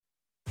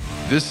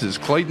This is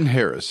Clayton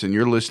Harris, and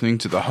you're listening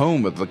to the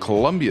home of the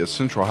Columbia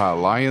Central High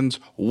Lions,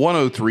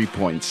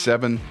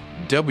 103.7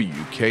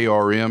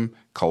 WKRM,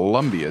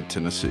 Columbia,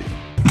 Tennessee.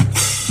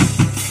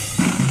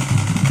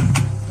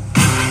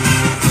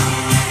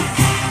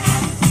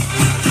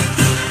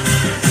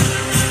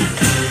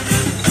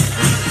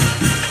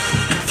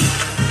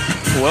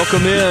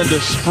 Welcome in to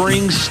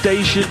Spring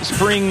Station. This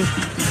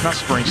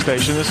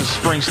is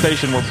Spring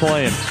Station we're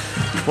playing.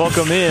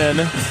 Welcome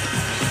in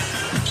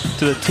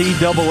to the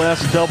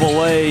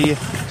TSSAA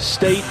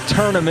State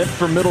Tournament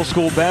for middle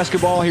school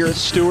basketball here at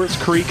Stewart's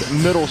Creek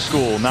Middle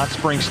School, not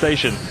Spring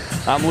Station.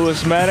 I'm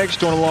Lewis Maddox,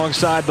 joined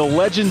alongside the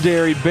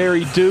legendary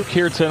Barry Duke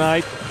here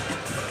tonight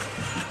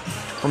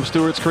from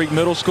Stewart's Creek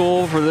Middle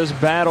School for this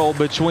battle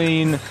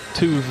between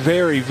two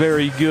very,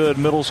 very good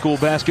middle school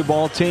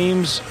basketball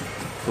teams,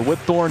 the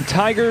Whitthorne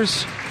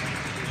Tigers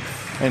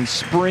and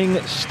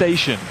Spring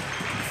Station.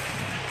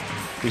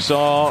 We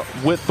saw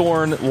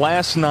Whitthorne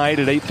last night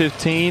at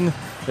 8:15.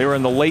 They were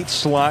in the late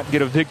slot,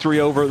 get a victory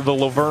over the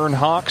Laverne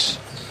Hawks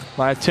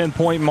by a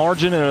 10-point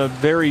margin in a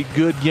very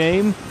good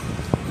game.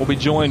 We'll be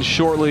joined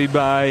shortly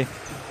by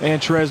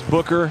Antrez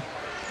Booker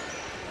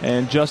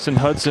and Justin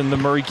Hudson, the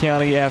Murray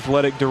County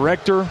Athletic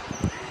Director.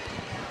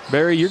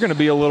 Barry, you're going to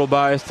be a little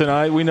biased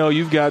tonight. We know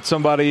you've got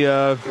somebody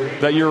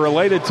that you're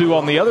related to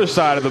on the other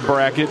side of the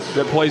bracket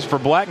that plays for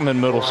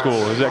Blackman Middle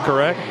School. Is that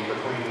correct?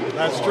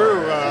 That's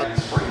true.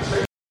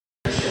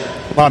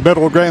 My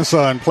middle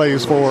grandson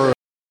plays for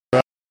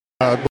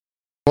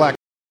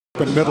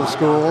Blackman Middle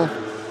School.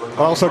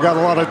 I also got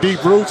a lot of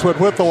deep roots with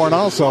Whitthorne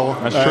also.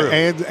 That's true.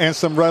 And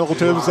some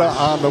relatives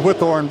on the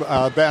Whitthorne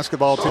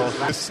basketball team.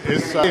 It's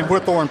seeing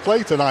Whitthorne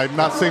play tonight.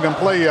 Not seen them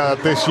play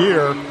this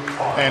year.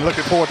 And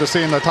looking forward to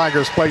seeing the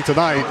Tigers play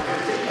tonight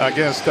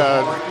against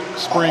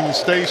Spring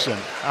Station.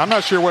 I'm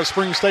not sure what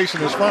Spring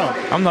Station is from.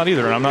 I'm not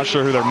either, and I'm not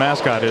sure who their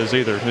mascot is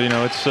either. You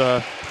know,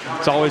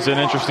 it's always an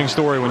interesting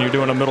story when you're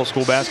doing a middle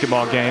school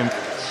basketball game.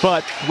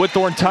 But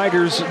Whitthorne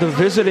Tigers, the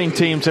visiting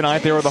team tonight,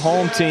 they were the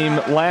home team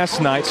last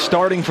night.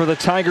 Starting for the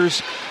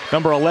Tigers,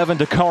 number 11,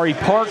 Dakari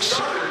Parks.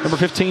 Number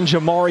 15,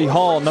 Jamari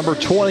Hall. Number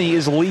 20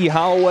 is Lee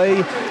Holloway.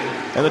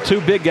 And the two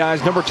big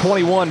guys, number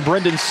 21,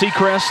 Brendan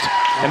Seacrest,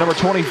 and number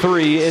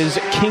 23 is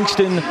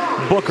Kingston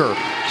Booker.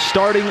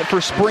 Starting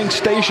for Spring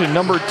Station,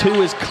 number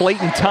 2 is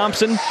Clayton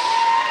Thompson.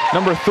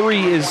 Number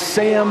 3 is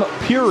Sam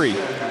Puri.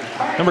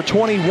 Number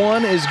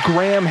 21 is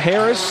Graham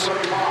Harris.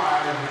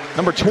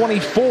 Number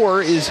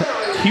 24 is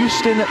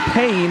Houston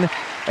Payne.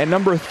 And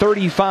number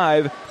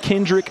 35,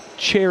 Kendrick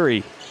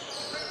Cherry.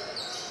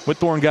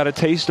 Whitthorne got a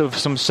taste of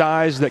some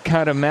size that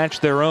kind of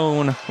matched their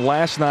own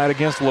last night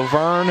against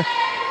Laverne.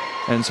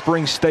 And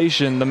Spring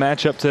Station, the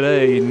matchup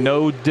today,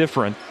 no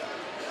different.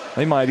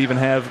 They might even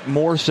have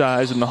more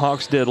size than the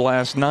Hawks did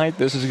last night.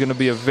 This is going to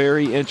be a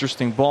very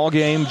interesting ball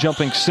game.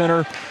 Jumping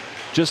center,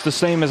 just the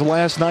same as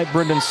last night,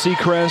 Brendan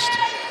Seacrest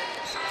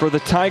for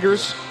the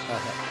Tigers.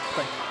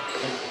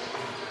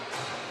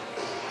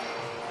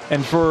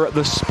 And for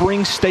the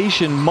Spring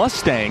Station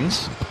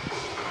Mustangs,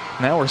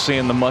 now we're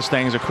seeing the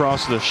Mustangs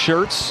across the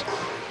shirts.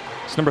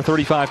 It's number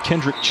 35,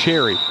 Kendrick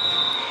Cherry.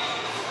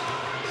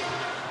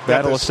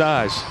 Battle of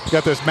size.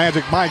 Got this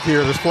magic mic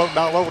here that's floating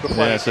all over the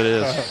place. Yes, it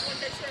is.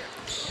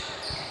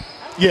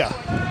 Yeah.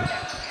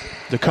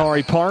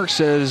 Dakari Parks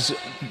says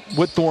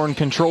Whitthorne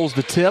controls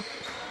the tip.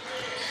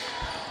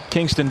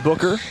 Kingston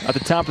Booker at the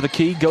top of the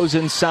key goes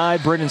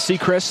inside. Brendan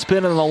Seacrest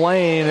spinning in the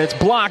lane. It's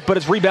blocked, but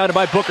it's rebounded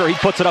by Booker. He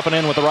puts it up and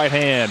in with the right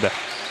hand.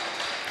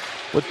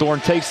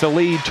 Whitthorne takes the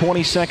lead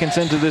 20 seconds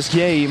into this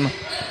game.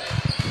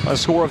 A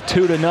score of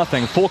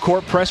 2-0. Full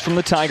court press from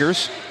the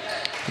Tigers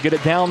to get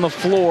it down the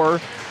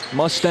floor.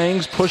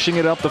 Mustangs pushing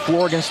it up the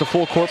floor against the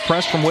full court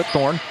press from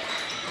Whitthorne.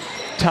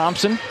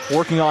 Thompson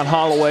working on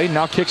Holloway.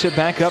 Now kicks it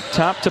back up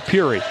top to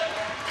Puri.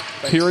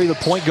 Puri, the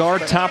point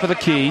guard, top of the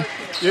key.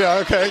 Yeah,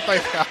 okay.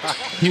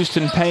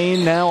 Houston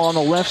Payne now on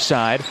the left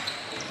side.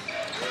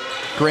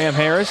 Graham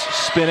Harris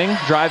spinning,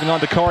 driving on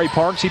Dakari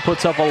Parks. He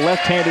puts up a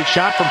left-handed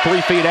shot from 3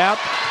 feet out.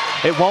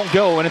 It won't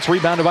go, and it's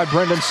rebounded by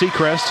Brendan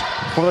Seacrest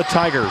for the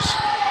Tigers.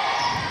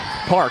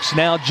 Parks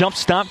now jump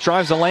stop,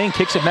 drives the lane,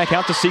 kicks it back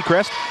out to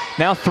Seacrest.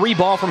 Now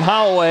 3-ball from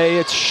Holloway.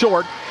 It's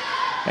short,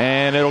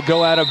 and it'll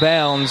go out of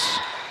bounds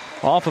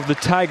off of the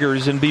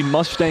Tigers and be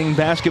Mustang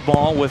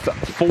basketball with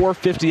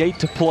 4:58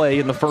 to play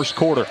in the first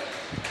quarter.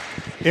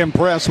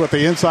 Impressed with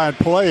the inside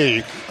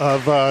play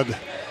of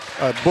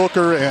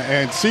Booker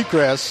and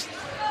Seacrest.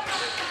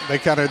 They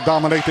kind of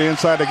dominate the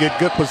inside to get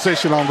good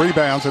position on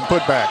rebounds and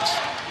putbacks.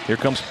 Here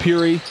comes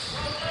Puri,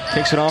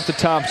 takes it off to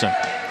Thompson.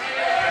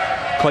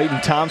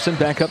 Clayton Thompson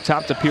back up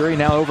top to Puri,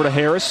 now over to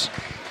Harris.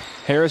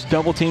 Harris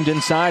double teamed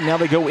inside. Now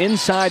they go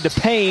inside to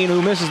Payne,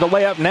 who misses the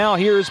layup. Now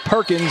here's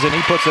Perkins, and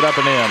he puts it up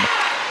and in.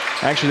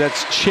 Actually,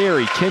 that's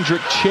Cherry.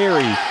 Kendrick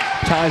Cherry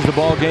ties the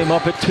ball game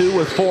up at 2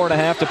 with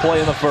 4.5 to play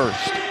in the first.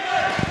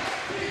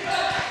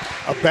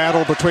 A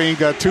battle between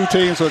two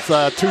teams with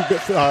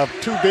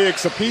two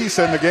bigs apiece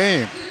in the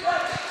game.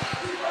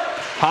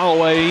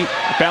 Holloway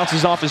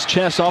bounces off his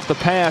chest off the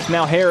pass.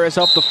 Now Harris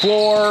up the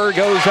floor,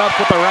 goes up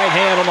with the right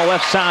hand on the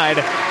left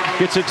side.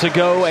 Gets it to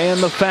go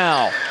and the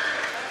foul.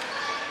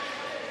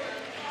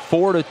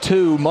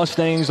 4-2,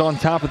 Mustangs on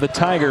top of the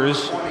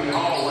Tigers.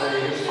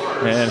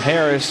 And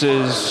Harris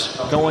is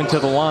going to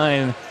the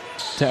line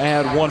to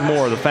add one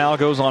more. The foul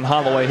goes on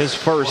Holloway, his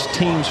first,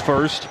 team's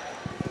first.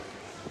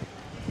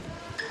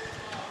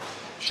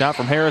 Shot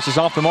from Harris is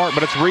off the mark,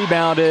 but it's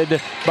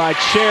rebounded by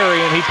Cherry,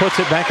 and he puts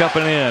it back up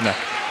and in.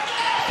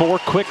 4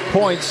 quick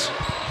points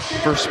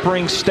for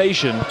Spring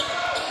Station.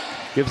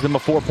 Gives them a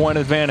 4-point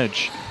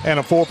advantage. And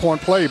a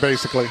 4-point play,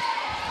 basically.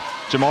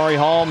 Jamari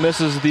Hall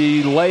misses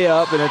the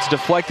layup, and it's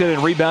deflected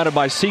and rebounded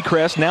by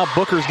Seacrest. Now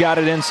Booker's got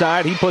it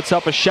inside. He puts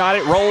up a shot.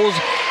 It rolls,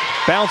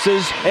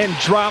 bounces, and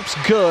drops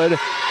good.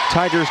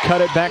 Tigers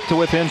cut it back to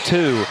within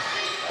 2.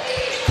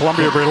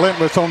 Columbia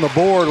relentless on the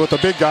board with the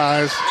big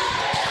guys.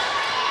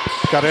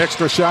 Got an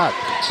extra shot.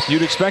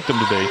 You'd expect them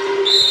to be.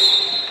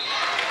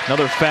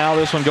 Another foul,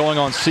 this one going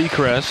on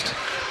Seacrest,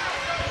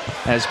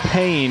 as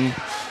Payne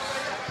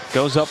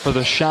goes up for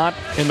the shot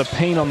in the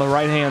paint on the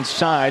right-hand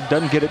side.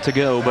 Doesn't get it to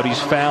go, but he's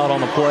fouled on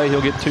the play.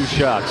 He'll get 2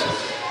 shots.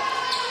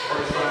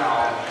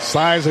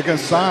 Size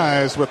against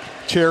size with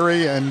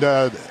Cherry and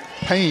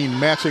Payne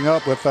matching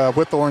up with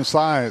Whitthorne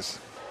size.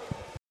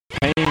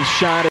 Payne's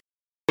shot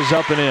is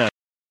up and in.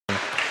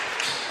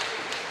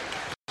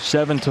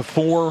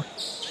 7-4.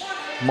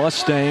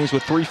 Mustangs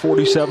with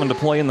 3:47 to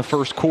play in the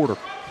first quarter.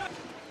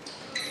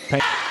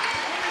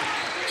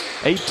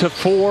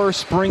 8-4,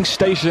 Spring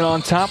Station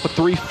on top with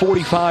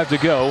 3:45 to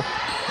go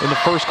in the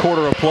first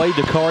quarter of play.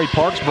 Dakari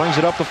Parks brings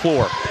it up the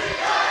floor.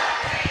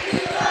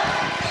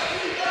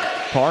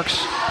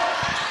 Parks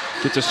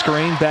gets a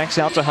screen, backs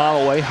out to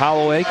Holloway.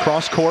 Holloway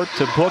cross court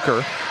to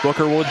Booker.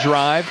 Booker will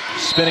drive,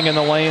 spinning in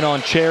the lane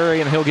on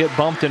Cherry, and he'll get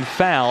bumped and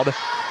fouled.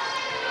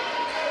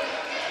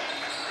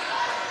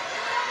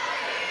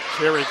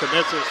 Cherry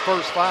commits his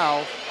first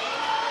foul.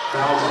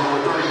 Foul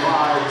number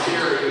 35,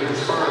 Cherry,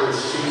 his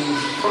first,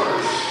 team's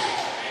first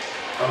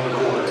of the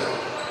quarter.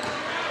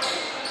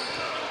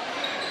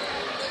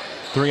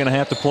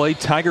 3.5 to play.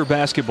 Tiger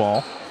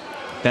basketball.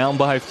 Down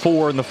by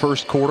 4 in the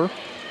first quarter.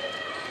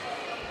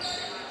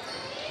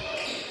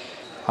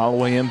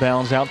 Holloway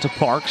inbounds out to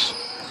Parks.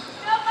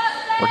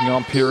 Working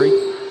on Peary.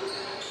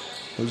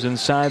 Moves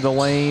inside the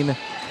lane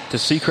to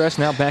Seacrest.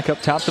 Now back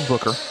up top to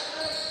Booker.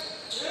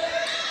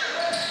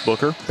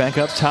 Booker back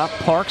up top.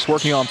 Parks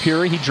working on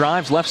Peary. He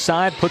drives left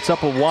side, puts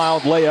up a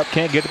wild layup.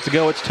 Can't get it to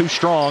go. It's too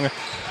strong.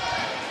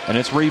 And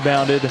it's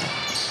rebounded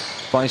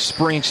by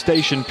Spring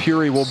Station.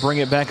 Peary will bring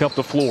it back up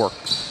the floor.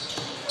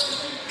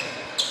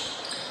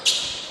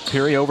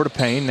 Peary over to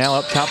Payne. Now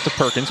up top to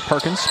Perkins.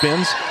 Perkins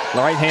spins.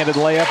 Right-handed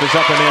layup is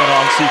up and in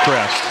on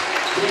Seacrest.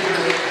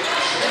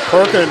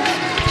 Perkins,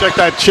 check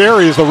that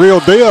Cherry is the real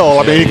deal.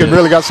 I mean, he can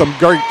really got some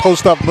great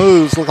post-up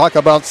moves. Look like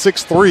about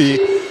 6'3".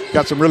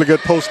 Got some really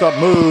good post-up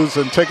moves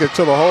and take it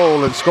to the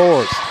hole and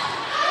scores.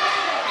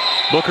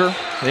 Booker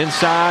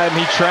inside, and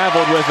he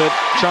traveled with it,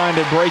 trying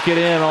to break it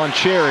in on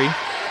Cherry.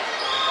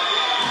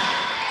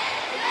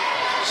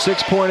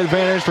 6-point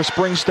advantage for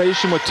Spring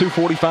Station with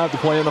 2:45 to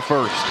play in the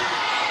first.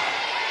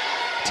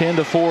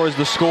 10-4 is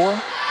the score.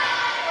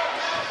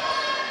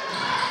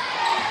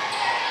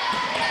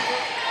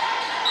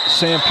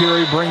 Sam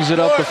Peary brings it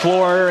up the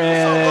floor,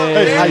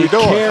 and a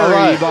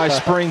carry by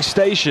Spring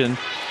Station.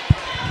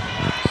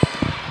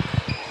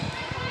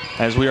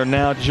 As we are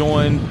now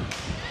joined.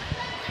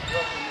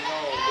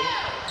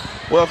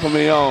 Welcome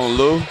me on,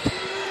 Lou.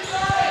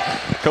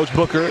 Coach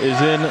Booker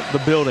is in the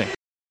building.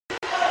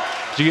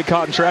 Did you get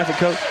caught in traffic,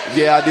 Coach?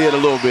 Yeah, I did a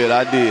little bit.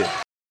 I did.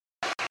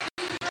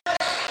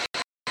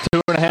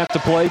 2.5 to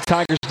play.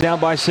 Tigers down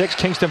by 6.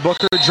 Kingston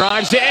Booker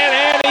drives in,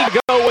 and he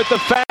go with the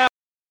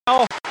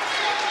foul.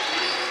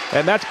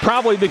 And that's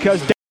probably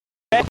because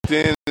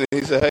then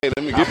he said, hey,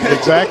 let me get it.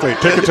 Exactly.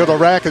 Took it to the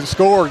rack and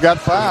scored. Got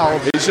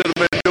fouled. He should have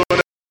been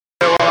doing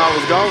that while I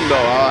was gone, though.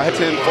 I had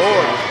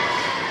 10-4.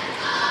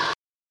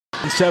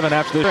 7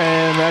 after the,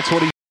 and that's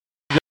what he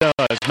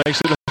does.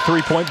 Makes it a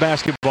 3-point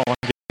basketball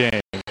game.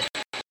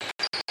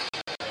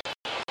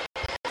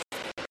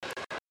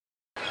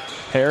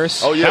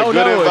 Harris. Oh, yeah, good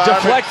environment.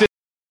 Deflected,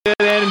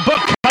 and Book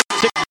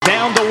cuts it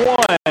down to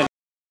 1.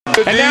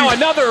 And now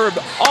another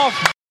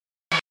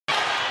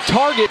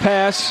off-target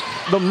pass.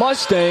 The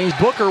Mustangs.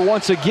 Booker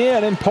once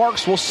again, and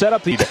Parks will set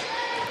up the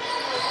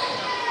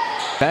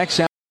backs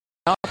out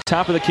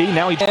top of the key.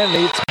 Now it's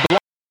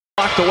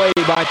blocked away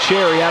by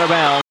Cherry out of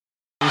bounds.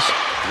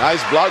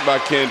 Nice block by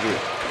Kendrick.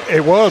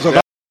 It was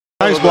a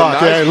nice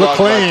block. Yeah, it looked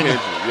clean.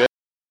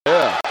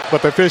 Yeah.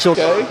 But the official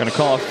going to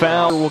call a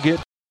foul. We'll get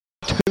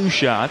 2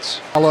 shots.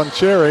 On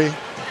Cherry.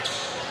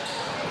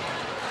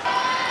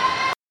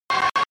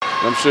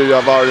 I'm sure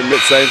y'all have already met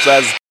same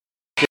size as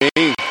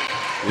King.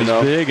 He's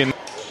big, and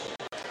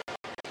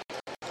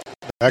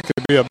that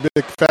could be a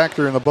big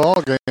factor in the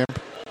ball game.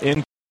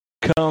 In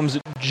comes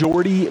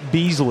Jordy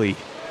Beasley.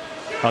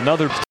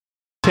 Another 10-10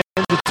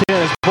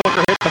 as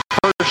Booker hit the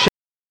first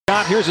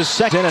shot. Here's a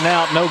second in and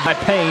out. No by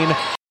Payne.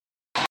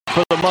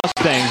 for the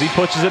Mustangs. He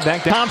pushes it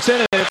back to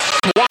Thompson, and it's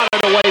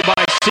swatted away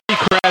by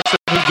Seacrest,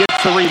 and he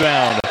gets the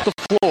rebound. The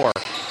floor.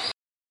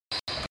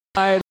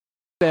 And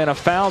a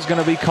foul's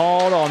going to be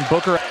called on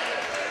Booker.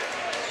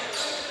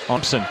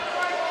 Thompson.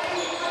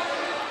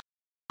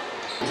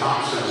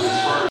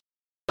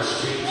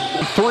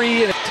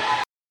 Three, and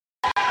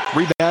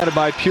rebounded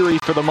by Puri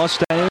for the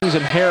Mustangs,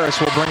 and Harris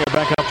will bring it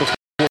back up the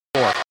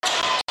floor.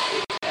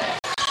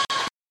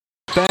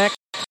 Back.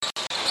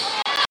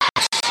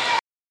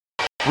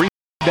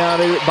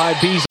 Rebounded by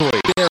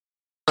Beasley.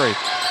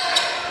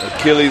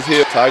 Achilles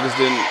heel. Tigers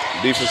didn't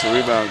defensive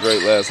rebound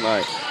great last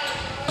night.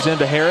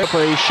 Into Harris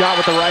for a shot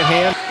with the right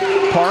hand.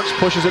 Parks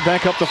pushes it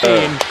back up the floor.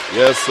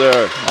 Yes,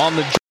 sir. On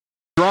the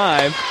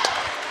drive.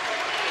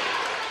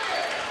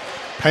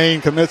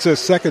 Payne commits his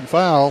second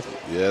foul.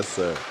 Yes,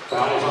 sir.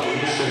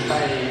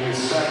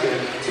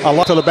 I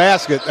like to the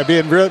basket. They're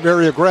being very,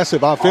 very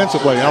aggressive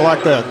offensively. I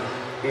like that.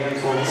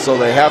 So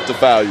they have to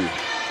foul you.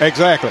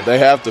 Exactly. They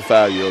have to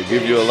foul you or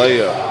give you a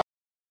layup.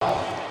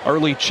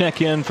 Early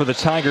check-in for the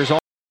Tigers.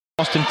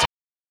 Austin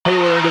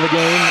Taylor into the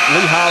game.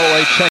 Lee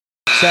Holloway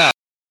checks out.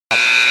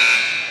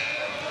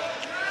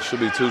 Should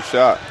be 2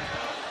 shots.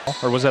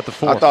 Or was that the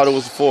 4th? I thought it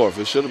was the 4th.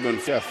 It should have been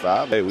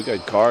 5. Hey, we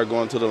got Carr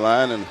going to the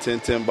line and a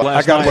 10-10 ball.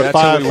 I got him with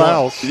 5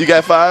 fouls. You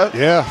got 5?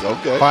 Yeah.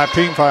 Okay. 5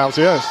 team fouls,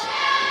 yes.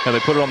 And they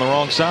put it on the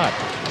wrong side.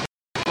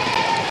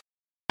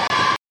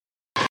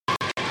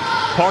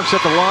 Parks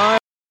at the line.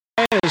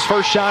 His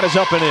first shot is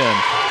up and in.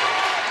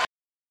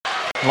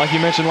 Like you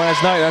mentioned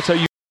last night, that's how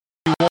you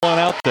won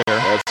out there.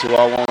 That's who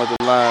I want at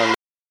the line.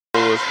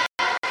 Lewis.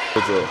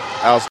 It's an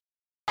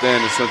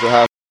outstanding Central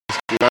High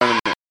School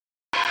tournament.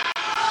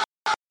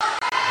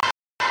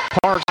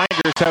 Parks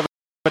Tigers have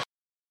a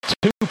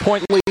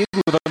 2-point lead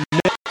with a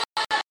minute.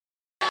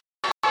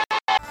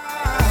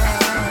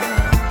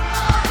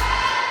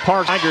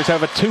 Parks Tigers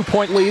have a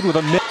 2-point lead with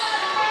a minute.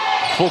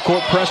 Full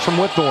court press from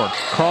Whitthorne.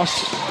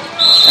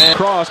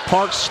 Cross.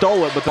 Parks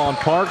stole it, but on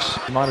Parks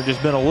might have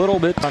just been a little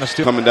bit kind of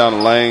still coming down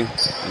the lane.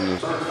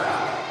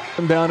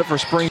 Down it for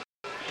Spring.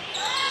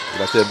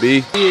 Got that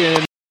B.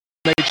 And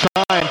they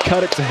try and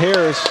cut it to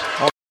Harris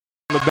on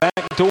the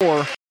back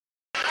door.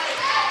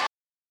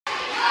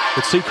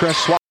 But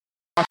Seacrest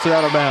swats it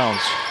out of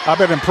bounds. I've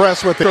been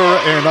impressed with her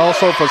and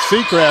also for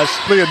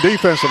Seacrest playing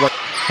defensively.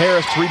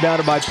 Harris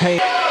rebounded by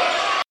Payne.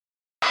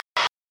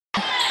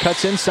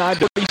 Cuts inside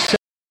 30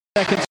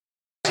 seconds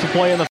to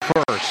play in the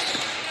first.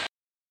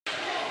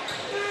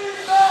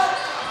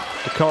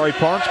 Dakari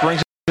Parks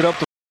brings it up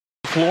the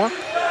floor.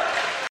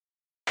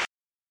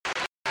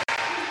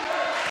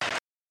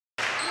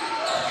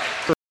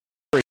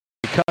 He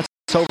cuts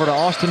over to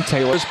Austin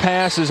Taylor. His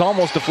pass is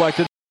almost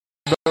deflected,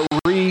 but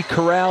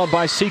corralled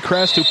by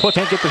Seacrest, who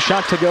can't get the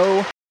shot to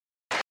go.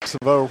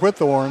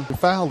 Whitthorne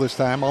foul this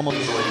time. Almost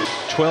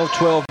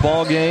 12-12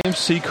 ball game.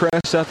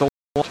 Seacrest at the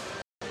line.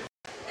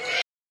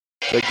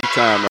 Take your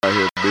time right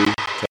here,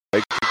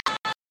 B.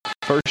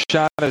 First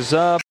shot is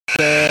up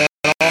and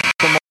off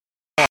the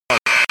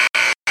mark.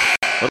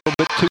 A little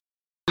bit too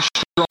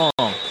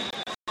strong.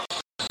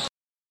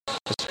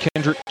 It's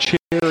Kendrick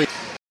Cherry.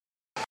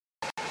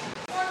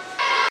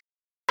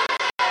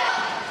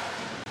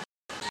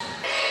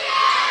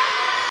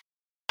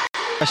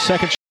 A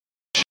second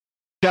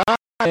shot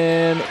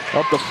and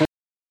up the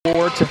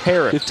floor to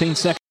Harris. 15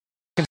 seconds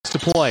to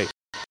play.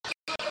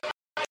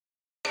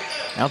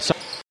 Outside.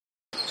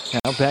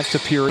 Now back to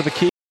Pure. The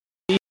key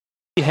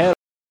head.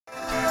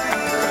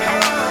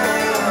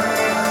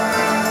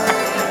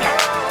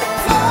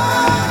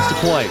 To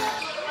play.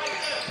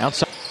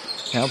 Outside.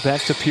 Now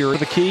back to Pure.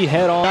 The key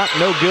head on.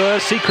 No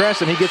good.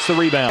 Seacrest, and he gets the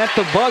rebound. At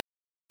the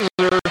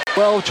buzzer.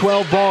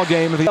 12-12 ball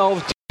game. The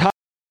 12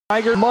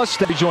 Tiger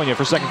must join you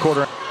for second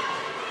quarter.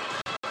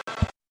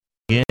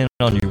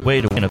 On your way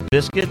to win a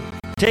biscuit,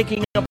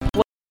 taking a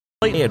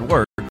plate at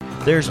work,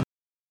 there's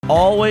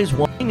always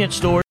one convenience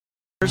store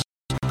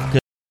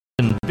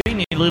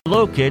conveniently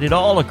located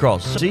all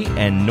across Sea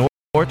and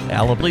North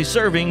Alabama,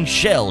 serving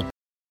Shell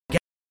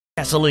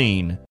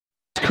gasoline.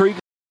 Creek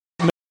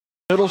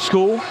Middle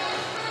School,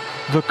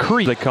 the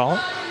Creek they call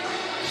it.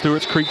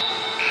 Stewart's Creek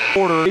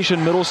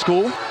Ordination Middle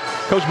School.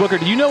 Coach Booker,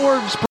 do you know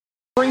where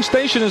Spring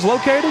Station is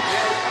located?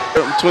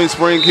 Between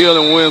Spring Hill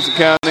and Williamson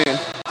County.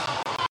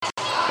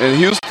 And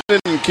Houston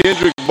and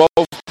Kendrick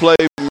both play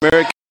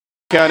Marion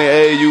County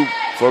AAU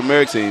for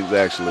American teams,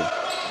 actually.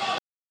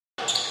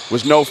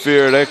 With no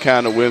fear, they're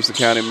kind of Williamson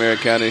County, Marion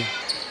County.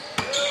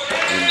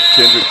 And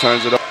Kendrick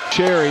turns it up.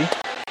 Cherry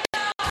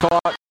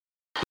thought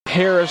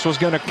Harris was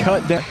going to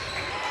cut down,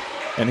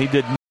 and he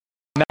did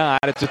not.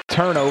 It's a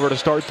turnover to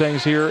start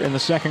things here in the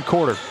second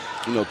quarter.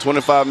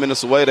 25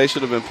 minutes away, they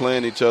should have been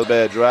playing each other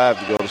bad drive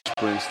to go to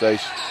Spring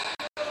Station.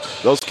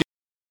 Those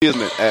kids,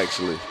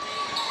 actually.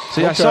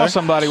 See, I saw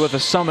somebody with a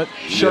Summit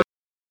shirt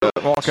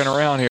walking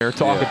around here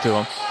talking to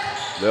him.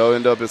 They'll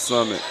end up at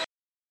Summit.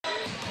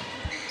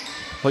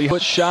 Well,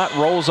 put shot,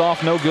 rolls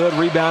off, no good,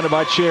 rebounded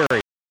by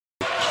Cherry.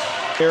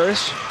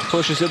 Harris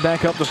pushes it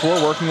back up the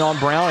floor, working on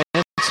Brown.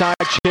 Inside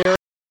Cherry,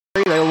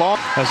 they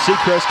lost as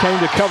Seacrest came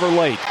to cover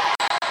late.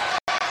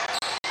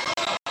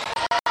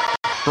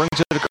 Brings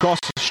it across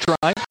the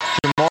stripe.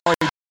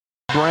 Jamari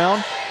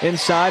Brown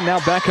inside. Now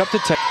back up to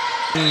Taylor.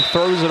 And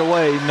throws it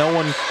away. No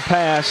one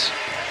pass.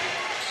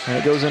 And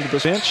it goes into the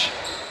bench.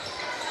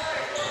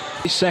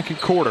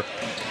 Second quarter.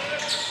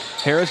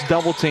 Harris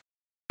double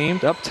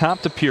teamed up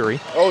top to Puri.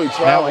 Oh, he now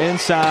traveled.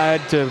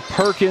 inside to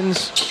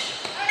Perkins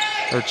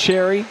or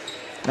Cherry.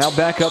 Now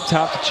back up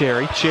top to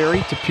Cherry.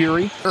 Cherry to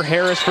Puri.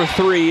 Harris for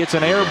three. It's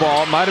an air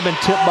ball. It might have been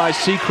tipped by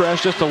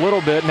Seacrest just a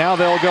little bit. Now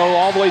they'll go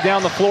all the way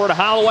down the floor to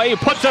Holloway. He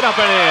puts it up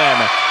and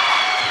in.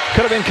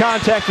 Could have been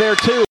contact there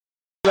too.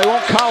 They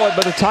won't call it,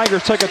 but the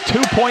Tigers take a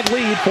 2-point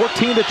lead,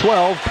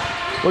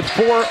 14-12, with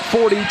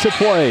 4:40 to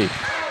play.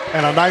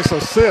 And a nice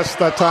assist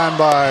that time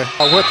by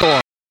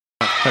Whitthorne.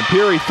 And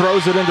Puri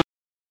throws it into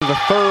the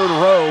third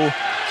row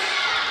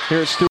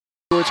here at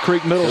Stewart's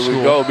Creek Middle School. Here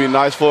we go. It'd be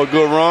nice for a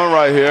good run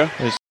right here.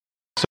 It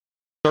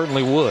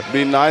certainly would.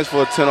 Be nice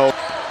for a 10-0.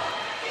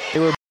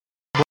 Taylor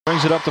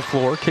brings it up the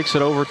floor, kicks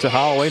it over to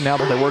Holloway. Now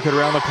they work it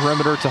around the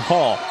perimeter to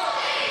Hall.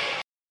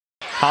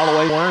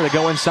 Holloway, Warner, they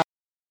go inside.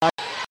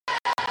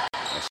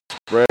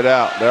 Spread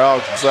out. They're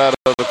outside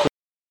of the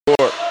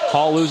court.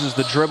 Hall loses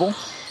the dribble.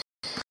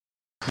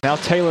 Now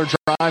Taylor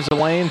drives the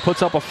lane,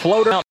 puts up a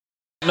floater.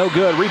 No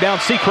good. Rebound,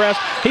 Seacrest.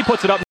 He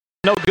puts it up.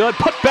 No good.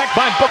 Put back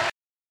by Booker.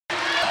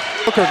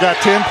 Booker got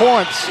 10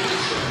 points.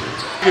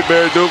 Get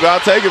Barry Duke.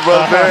 I'll take it,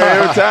 brother. Barry,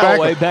 every time.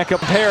 Holloway back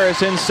up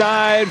Harris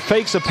inside.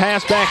 Fakes a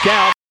pass back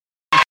out.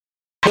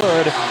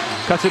 Good.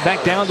 Cuts it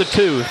back down to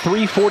 2.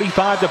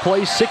 3:45 to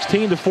play.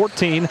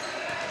 16-14.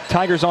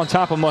 Tigers on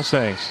top of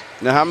Mustangs.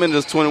 Now, how many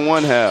does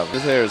 21 have?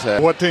 Does Harris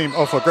have? What team?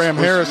 Oh, for Graham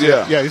Harris?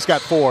 Yeah. Yeah, he's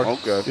got 4.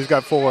 Okay. He's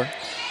got 4.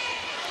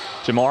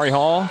 Jamari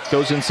Hall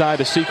goes inside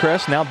to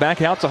Seacrest. Now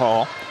back out to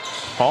Hall.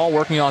 Hall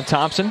working on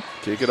Thompson.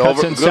 Kick it Cuts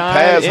over.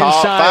 inside, Good pass. inside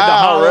to Foul,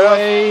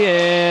 Holloway,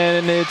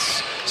 and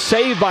it's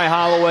saved by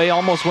Holloway.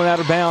 Almost went out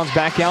of bounds.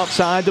 Back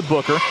outside to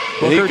Booker.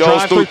 He Booker goes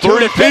drives through three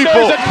defenders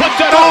people. and puts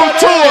it Through up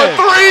 2 and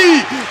or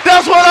in. 3.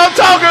 That's what I'm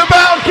talking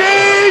about,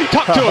 King.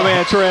 Talk to him,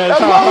 Antrez. That's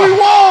what we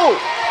want.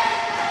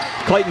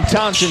 Clayton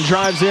Thompson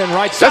drives in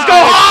right side. Let's go,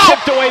 Hall!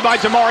 Tipped away by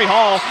Jamari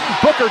Hall.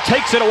 Booker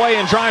takes it away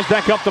and drives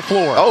back up the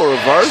floor. Oh,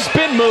 reverse.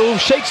 Spin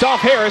move, shakes off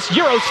Harris,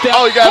 Euro step.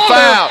 Oh, he got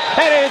fouled.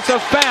 And it's a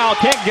foul.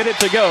 Can't get it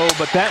to go,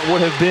 but that would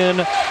have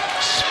been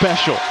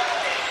special.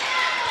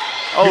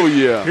 Oh,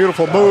 yeah.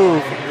 Beautiful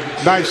move.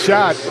 Nice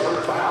shot.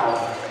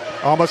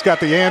 Almost got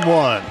the and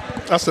one.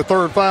 That's the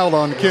third foul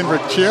on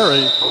Kendrick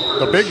Cherry,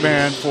 the big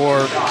man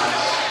for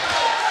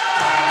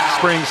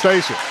Spring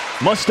Station.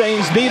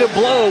 Mustangs need a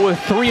blow with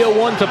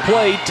 3:01 to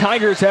play.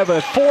 Tigers have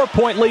a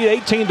 4-point lead,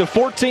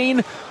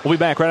 18-14. We'll be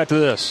back right after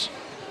this.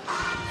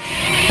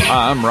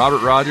 Hi, I'm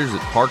Robert Rogers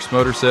at Parks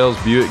Motor Sales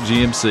Buick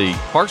GMC.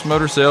 Parks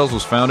Motor Sales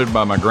was founded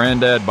by my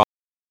granddad,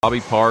 Bobby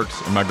Parks,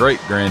 and my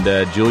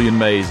great-granddad, Julian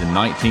Mays, in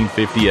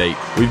 1958.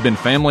 We've been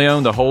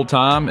family-owned the whole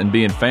time, and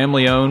being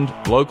family-owned,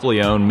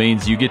 locally-owned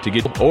means you get to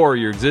get or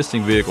your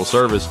existing vehicle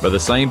serviced by the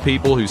same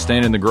people who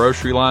stand in the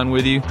grocery line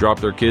with you, drop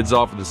their kids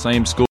off at the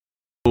same school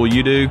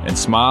you do, and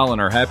smile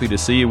and are happy to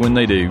see you when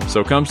they do.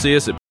 So come see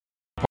us at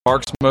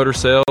Parks Motor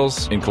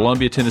Sales in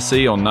Columbia,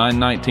 Tennessee on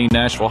 919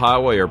 Nashville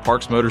Highway or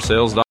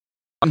parksmotorsales.com.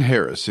 I'm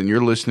Harris, and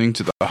you're listening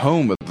to the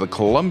home of the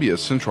Columbia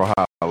Central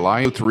High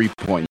Lions,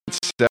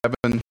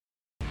 3.7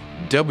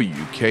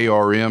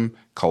 WKRM,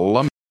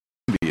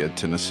 Columbia,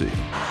 Tennessee.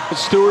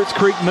 Stewart's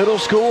Creek Middle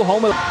School,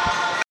 home of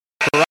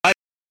right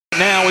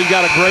now. We've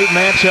got a great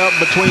matchup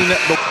between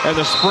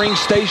the Spring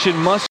Station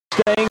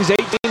Mustangs,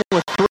 18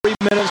 with 3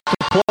 minutes to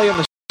play in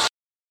the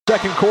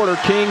second quarter.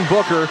 King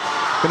Booker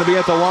going to be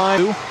at the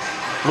line.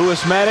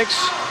 Lewis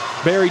Maddox,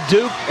 Barry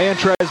Duke,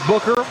 Antrez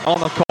Booker on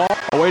the call,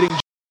 awaiting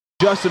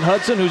Justin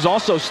Hudson, who's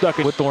also stuck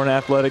in Whitthorne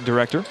Athletic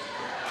Director.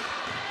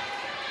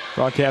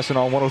 Broadcasting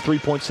on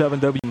 103.7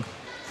 W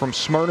from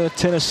Smyrna,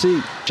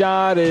 Tennessee.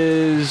 Shot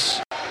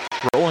is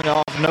rolling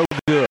off, no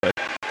good.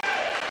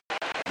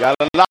 Got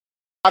to knock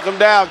him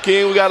down,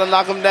 King. We got to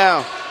knock him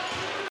down.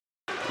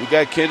 We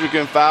got Kendrick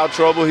in foul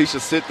trouble. He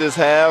should sit this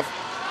half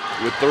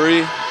with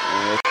 3.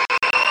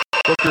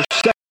 Booker's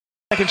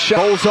second shot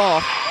goes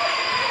off.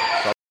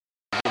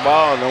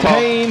 Ball, no ball.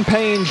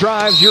 Payne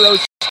drives, Euro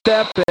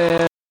step,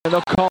 and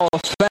they'll call a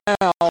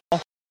foul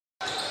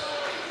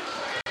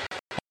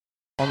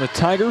on the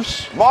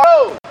Tigers.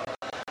 Morrow.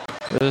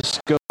 This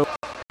goes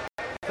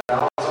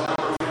on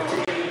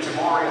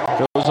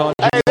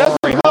Hey, that's a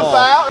Jamari good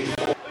Hall.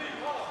 foul.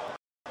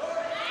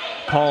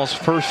 Hall's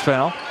first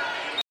foul.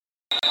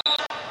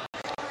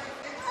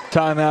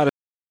 Timeout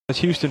as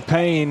Houston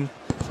Payne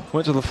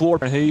went to the floor,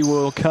 and he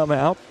will come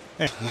out.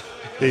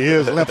 He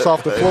is, limps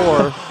off the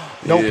floor.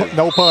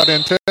 No pun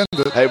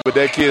intended. Hey, but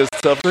that kid is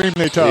tough.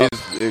 Extremely tough.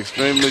 He's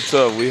extremely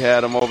tough. We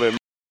had him over at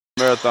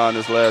Marathon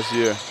this last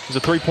year. It's a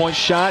three-point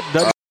shot.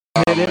 Doesn't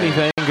hit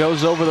anything.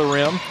 Goes over the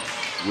rim.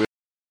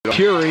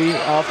 Puri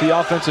off the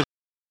offensive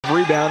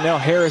rebound. Now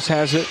Harris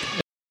has it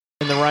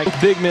in the right.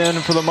 Big men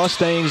for the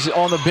Mustangs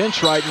on the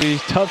bench right. The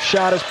tough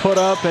shot is put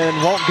up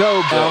and won't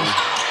go.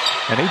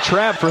 And he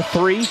trapped for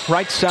 3.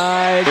 Right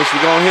side. This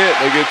is going to hit.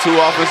 They get 2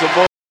 offensive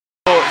boards.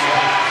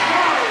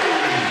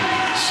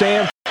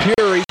 Sam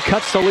Peary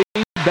cuts the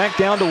lead back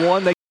down to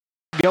 1. They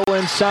go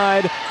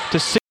inside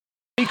to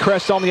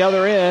Seacrest on the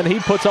other end. He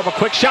puts up a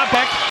quick shot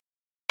back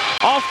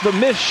off the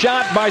missed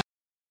shot by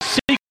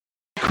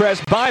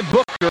Seacrest by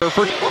Booker.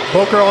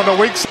 Booker on the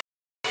weak side.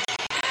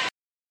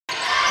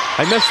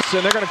 They missed it,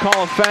 and they're going to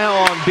call a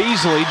foul on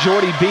Beasley.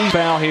 Jordy Beasley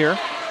foul here.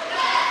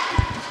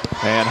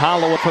 And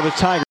Holloway for the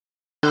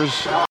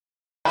Tigers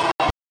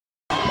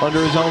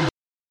under his own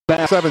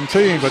back.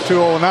 17, but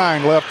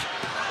 2:09 left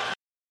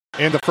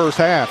in the first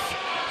half.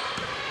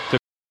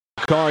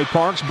 Dakari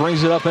Parks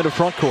brings it up into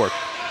front court.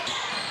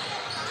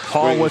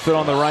 Hall with it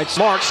on the right.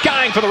 Smart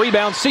skying for the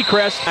rebound.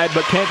 Seacrest,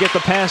 but can't get the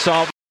pass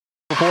off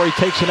before he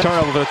takes a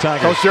turnover for the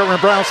Tigers. Coach Jeremy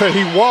Brown said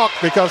he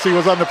walked because he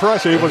was under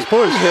pressure. He was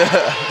pushed.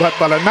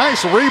 but a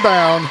nice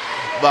rebound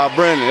by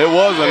Brennan. It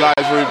was a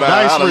nice rebound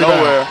out of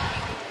nowhere.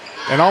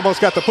 And almost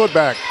got the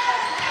putback.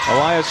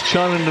 Elias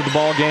Chun into the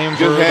ball game for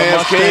Good the hands,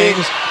 Mustangs.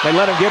 King. They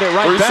let him get it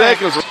right 3 back.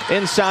 seconds.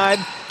 Inside,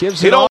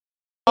 gives he it don't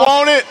off.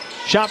 Want it.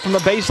 Shot from the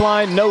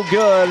baseline, no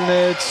good, and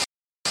it's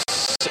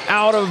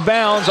out of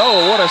bounds.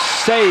 Oh, what a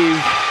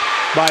save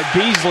by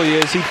Beasley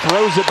as he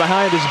throws it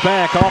behind his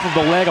back off of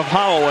the leg of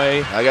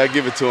Holloway. I got to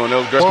give it to him. That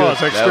was great.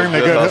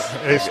 It was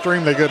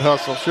extremely good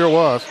hustle. Sure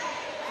was.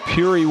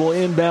 Peary will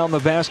inbound the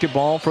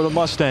basketball for the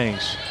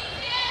Mustangs.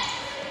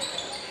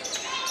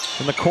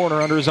 In the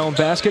corner under his own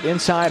basket,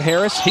 inside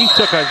Harris. He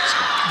took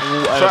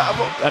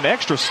an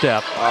extra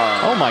step.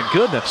 Oh my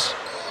goodness.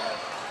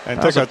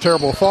 And took a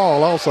terrible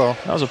fall also.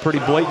 That was a pretty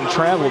blatant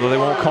travel that they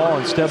won't call.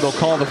 Instead, they'll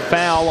call the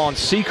foul on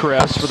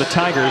Seacrest for the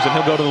Tigers, and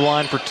he'll go to the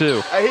line for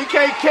 2. Hey, he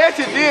can't catch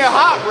it, then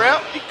hop,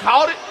 rep. He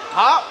caught it,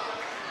 hop.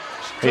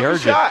 He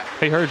heard you.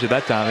 He heard you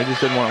that time. He just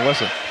didn't want to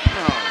listen.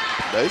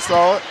 They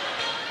saw it.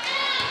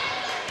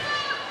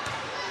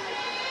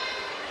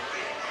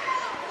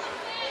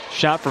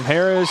 Shot from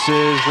Harris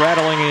is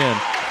rattling in.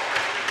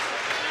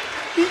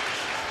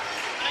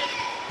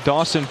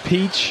 Dawson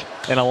Peach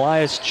and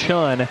Elias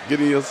Chun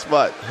get in your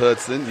spot,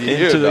 Hudson.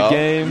 Into the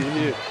game.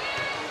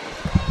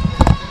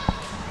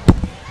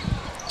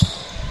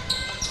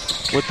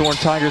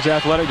 Whitthorne Tigers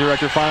athletic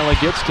director finally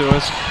gets to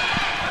us.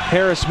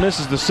 Harris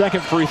misses the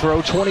second free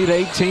throw,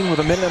 20-18 with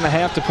a minute and a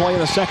half to play in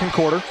the second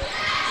quarter.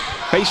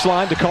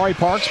 Baseline, Dakari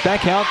Parks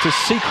back out to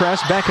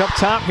Seacrest, back up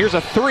top. Here's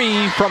a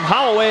 3 from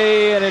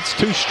Holloway, and it's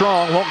too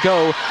strong, won't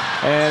go,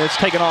 and it's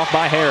taken off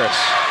by Harris.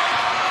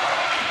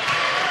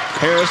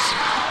 Harris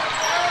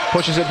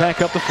pushes it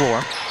back up the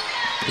floor,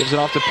 gives it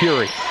off to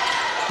Peary.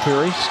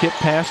 Peary skip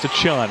pass to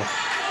Chun.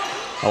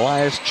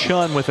 Elias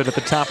Chun with it at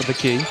the top of the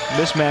key.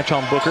 Mismatch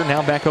on Booker,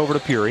 now back over to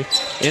Peary.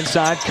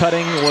 Inside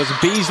cutting was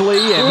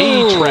Beasley, and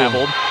he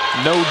traveled,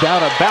 no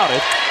doubt about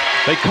it.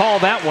 They call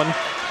that one.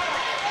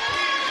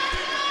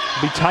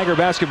 Be Tiger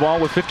basketball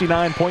with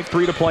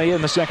 59.3 to play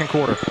in the second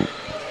quarter.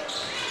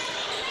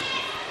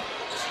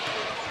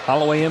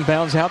 Holloway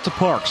inbounds out to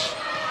Parks.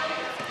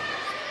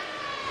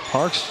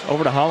 Parks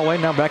over to Holloway,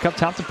 now back up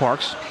top to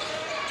Parks.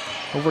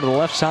 Over to the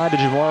left side to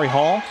Jamari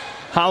Hall.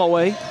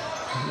 Holloway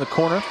in the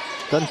corner,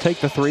 doesn't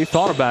take the 3,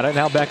 thought about it,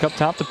 now back up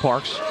top to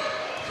Parks.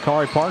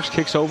 Dakari Parks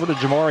kicks over to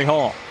Jamari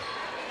Hall.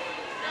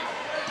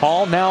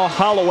 Hall, now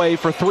Holloway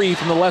for 3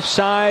 from the left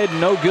side,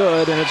 no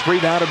good, and it's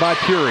rebounded by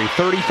Peary.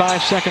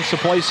 35 seconds to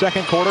play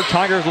second quarter.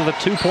 Tigers with a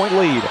 2-point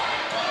lead.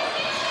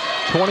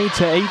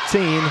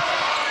 20-18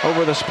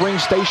 over the Spring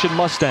Station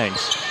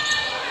Mustangs.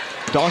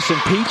 Dawson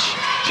Peach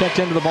checked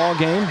into the ball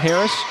game.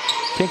 Harris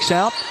kicks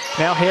out.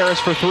 Now Harris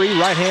for 3,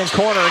 right-hand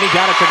corner, and he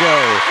got it to go.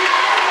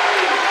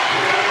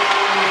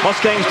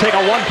 Mustangs take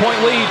a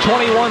 1-point lead,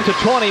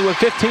 21-20 with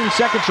 15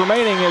 seconds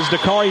remaining as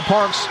Dakari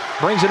Parks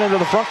brings it into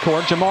the front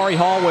court. Jamari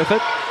Hall with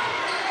it.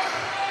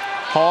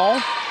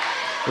 Hall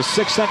with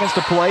 6 seconds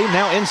to play.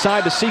 Now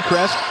inside to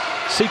Seacrest.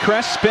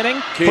 Seacrest spinning,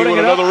 putting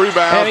it up,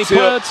 rebound, and he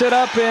puts it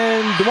up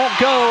and won't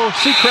go.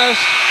 Seacrest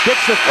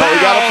gets the foul.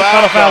 They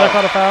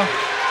caught a foul.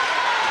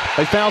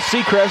 They foul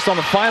Seacrest on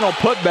the final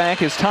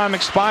putback as time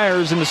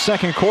expires in the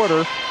second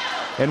quarter.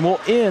 And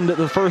we'll end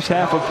the first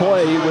half of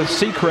play with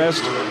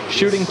Seacrest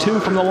shooting 2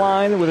 from the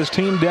line with his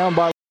team down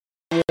by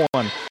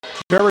 1.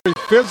 Very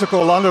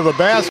physical under the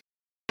basket,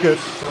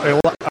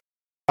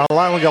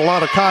 allowing a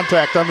lot of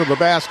contact under the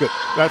basket.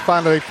 That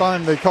finally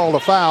they called a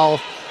foul,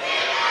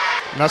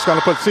 and that's going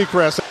to put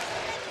Seacrest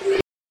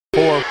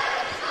for.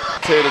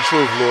 Tell you the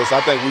truth, Lewis,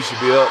 I think we should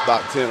be up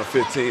about 10 or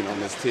 15 on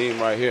this team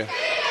right here.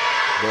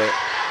 But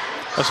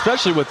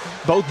especially with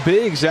both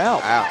bigs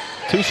out.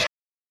 2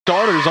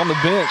 starters on the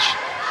bench.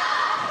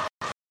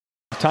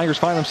 Tigers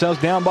find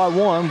themselves down by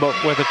 1, but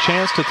with a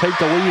chance to take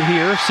the lead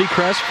here.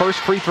 Seacrest, first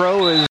free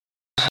throw is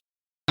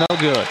no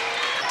good.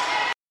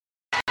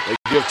 They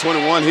give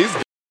 21. He's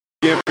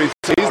giving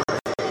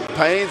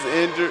Payne's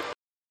injured.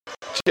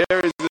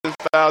 Cherry's in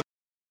foul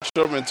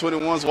trouble, and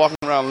 21's walking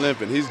around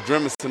limping. He's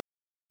grimacing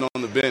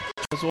on the bench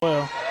as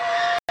well.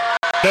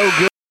 No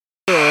good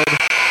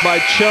by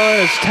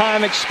Chun as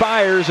time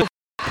expires.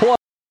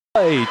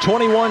 Play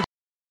 21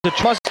 to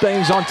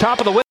Mustangs on top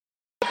of the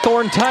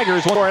Whitthorne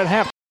Tigers. 1 more at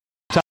half.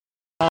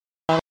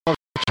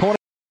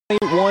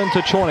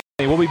 21-20.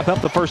 We'll be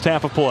up the first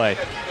half of play.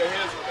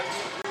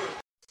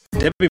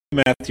 Debbie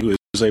Matthew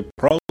is a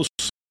pro.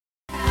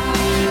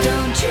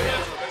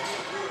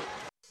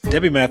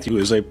 Debbie Matthew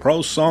is a pro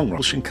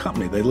songwriting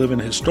company. They live in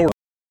historic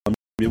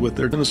Columbia with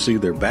their Tennessee,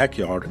 their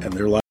backyard, and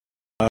their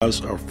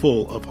lives are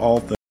full of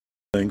all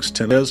things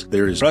Tennessee.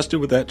 There is trusted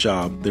with that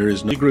job. There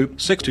is no group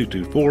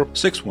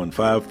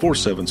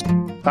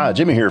 6224-615-47. Hi,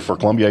 Jimmy here for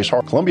Columbia Ace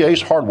Hardware. Columbia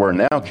Ace Hardware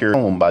now carried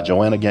home by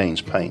Joanna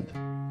Gaines Paint.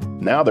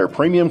 Now their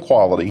premium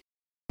quality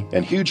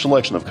and huge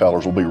selection of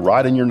colors will be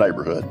right in your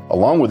neighborhood.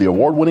 Along with the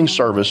award-winning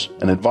service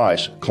and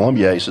advice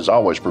Columbia Ace has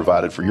always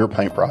provided for your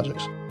paint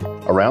projects.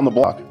 Around the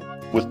block,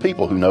 with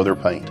people who know their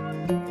paint.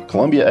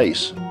 Columbia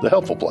Ace, the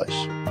helpful place.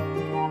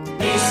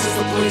 Ace is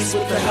the place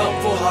with the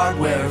helpful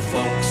hardware,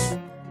 folks.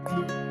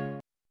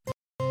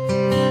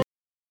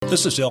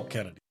 This is El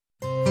Kennedy.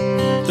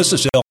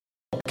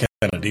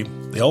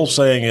 The old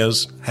saying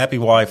is, happy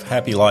wife,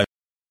 happy life.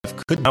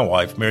 Could my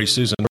wife, Mary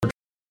Susan,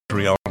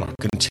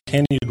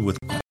 continued with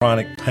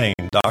chronic pain?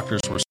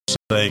 Doctors were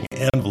saying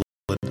invalid,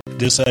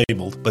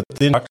 disabled, but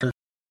then Dr.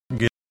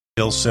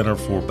 Gill Center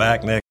for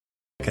Back, Neck,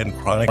 and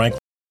Chronic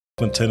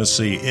Franklin,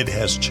 Tennessee, it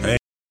has changed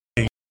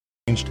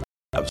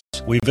lives.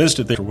 We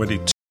visited there for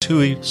Wendy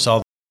Toohey,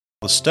 saw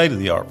the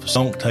state-of-the-art.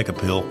 Don't take a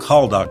pill,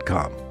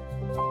 call.com.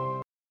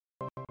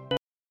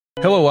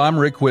 Hello, I'm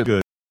Rick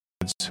Whitgoods.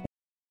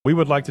 We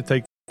would like to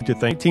thank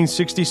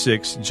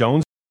 1966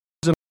 Jones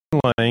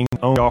 & Lang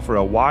offer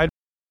a wide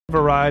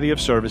variety of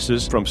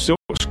services from silk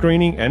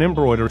screening and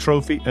embroidery,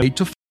 trophy, 8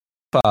 to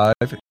 5,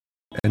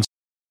 and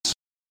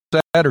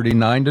Saturday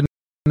 9 to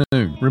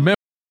noon.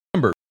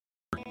 Remember,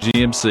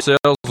 GMC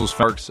sales was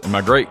Parks and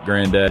my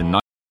great-granddad in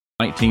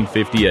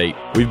 1958.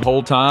 We've the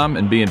whole time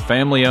and being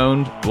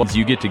family-owned. Once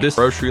you get to this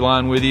grocery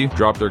line with you,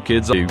 drop their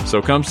kids off.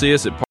 So come see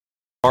us at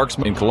Parks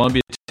in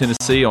Columbia,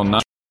 Tennessee on 9.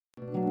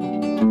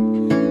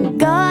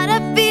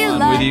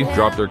 With you,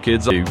 drop their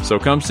kids off. So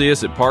come see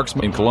us at Parks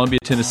in Columbia,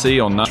 Tennessee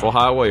on Nashville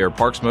Highway or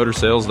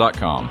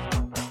parksmotorsales.com.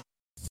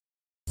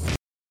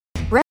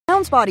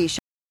 Brown's Body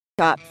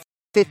Shop,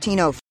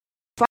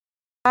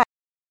 1505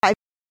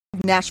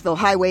 Nashville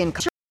Highway and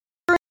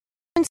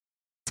Insurance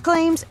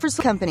Claims for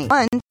Company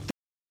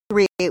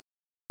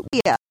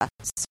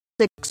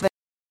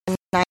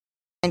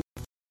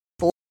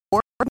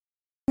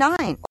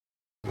 138-679-49.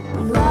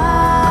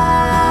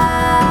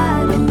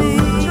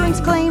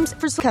 Claims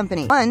for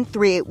Company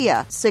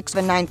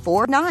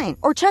 138-679-49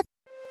 or check.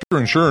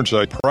 Insurance,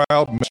 a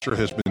proud master,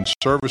 has been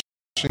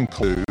servicing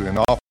Clue and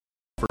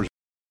offers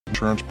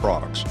insurance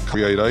products.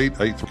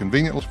 388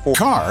 conveniently for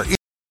car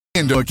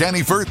into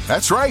County First.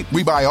 That's right.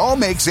 We buy all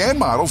makes and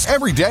models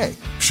every day.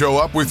 Show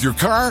up with your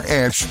car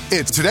and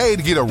it's today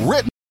to get a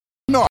written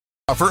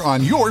offer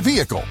on your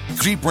vehicle.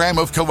 Jeep Ram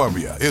of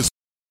Columbia is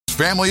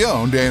family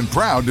owned and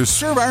proud to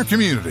serve our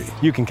community.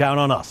 You can count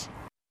on us.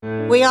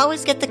 We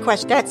always get the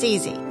question. That's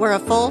easy. We're a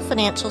full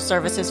financial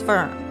services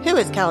firm. Who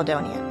is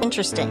Caledonia?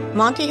 Interesting.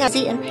 Monty,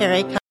 Hezzy, and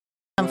Perry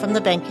come from the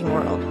banking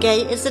world.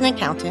 Gay is an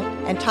accountant,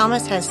 and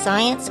Thomas has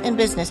science and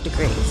business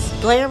degrees.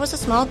 Blair was a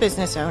small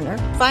business owner.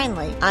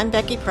 Finally, I'm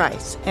Becky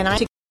Price,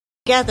 and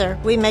together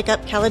we make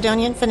up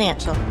Caledonian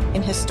Financial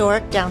in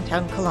historic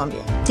downtown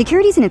Columbia.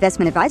 Securities and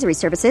investment advisory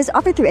services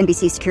offered through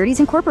NBC Securities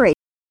Incorporated.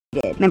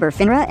 Member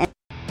FINRA.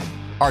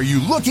 Are you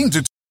looking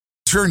to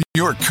turn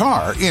your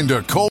car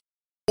into cold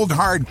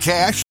hard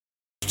cash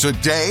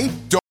today?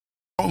 Don't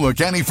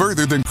look any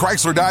further than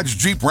Chrysler Dodge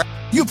Jeep Ram.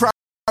 You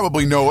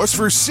probably know us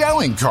for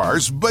selling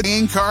cars, but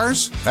in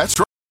cars,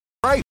 that's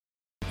right.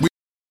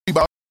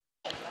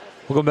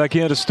 Welcome back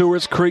into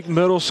Stewart's Creek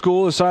Middle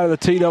School, the side of the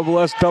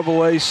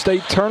TSSAA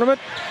state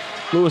tournament.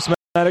 Lewis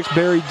Maddox,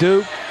 Barry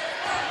Duke,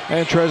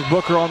 and Trez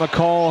Booker on the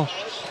call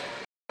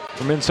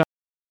from inside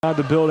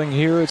the building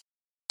here. It's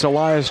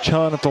Elias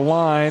Chun at the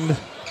line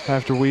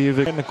after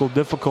we've technical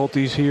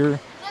difficulties here.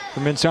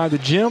 From inside the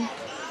gym,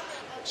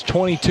 it's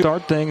 22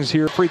 start things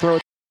here. Free throw,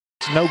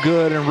 it's no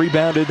good, and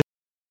rebounded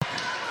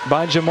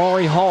by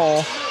Jamari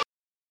Hall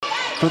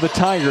for the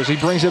Tigers. He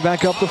brings it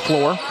back up the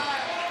floor.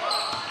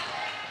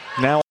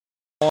 Now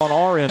on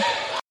our end,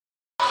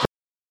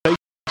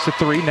 takes the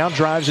three, now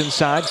drives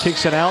inside,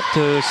 kicks it out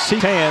to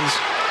hands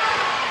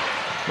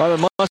by the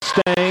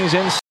Mustangs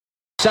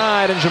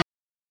inside, and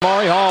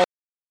Jamari Hall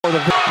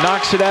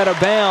knocks it out of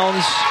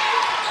bounds.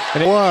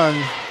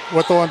 And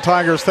Whitthorne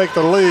Tigers take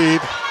the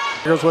lead.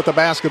 Tigers with the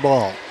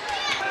basketball.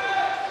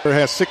 There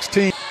has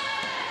 16.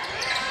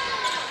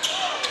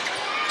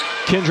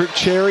 Kendrick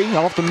Cherry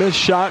off the missed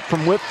shot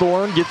from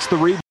Whitthorne, gets the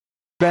rebound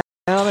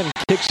and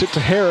kicks it to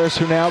Harris,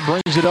 who now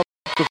brings it up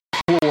the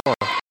floor.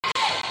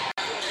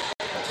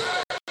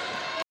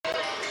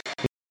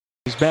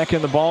 He's back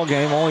in the ball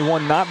game. Only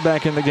one not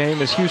back in the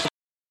game is Houston.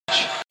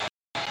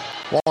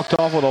 Walked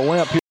off with a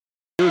limp.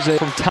 Here's a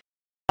from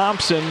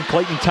Thompson.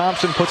 Clayton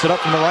Thompson puts it up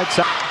from the right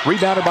side.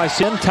 Rebounded by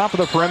Sin, top of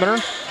the perimeter.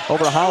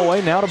 Over to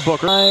Holloway, now to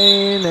Booker.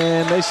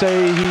 And they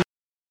say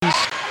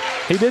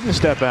he didn't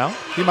step out.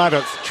 He might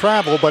have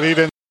traveled, but he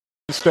didn't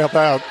step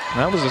out.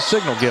 That was a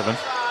signal given.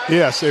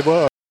 Yes, it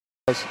was.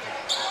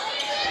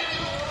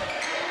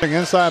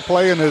 Inside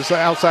play and his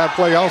outside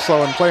play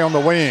also, and play on the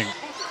wing.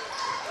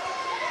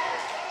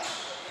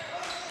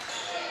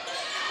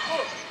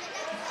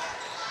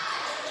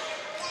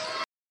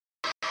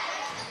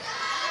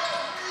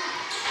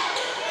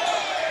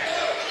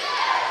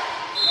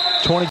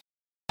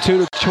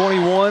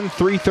 22-21,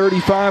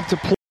 3:35 to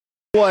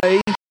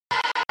play.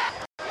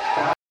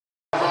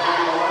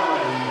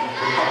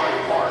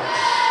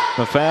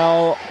 The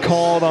foul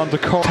called on the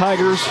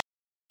Tigers.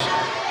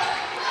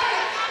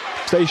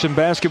 Station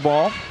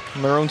basketball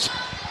on their own.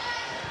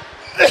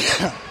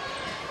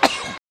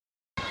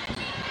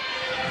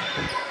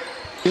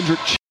 Kendrick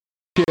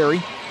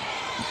Cherry.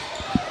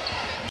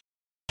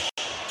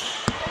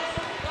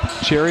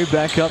 Cherry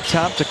back up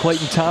top to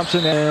Clayton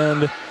Thompson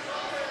and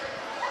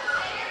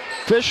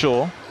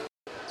Fischel.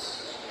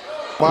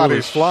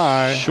 Bodies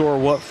fly. Sure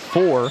what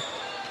for,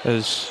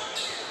 as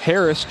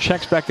Harris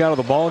checks back out of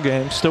the ball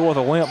game, still with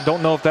a limp.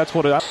 Don't know if that's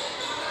what it.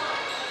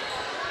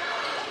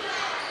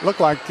 Looked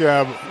like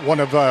one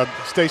of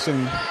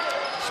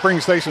Spring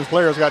Station's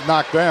players got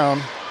knocked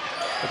down,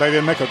 but they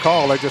didn't make a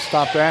call. They just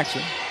stopped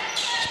action.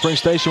 Spring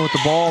Station with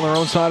the ball on their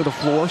own side of the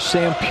floor.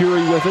 Sam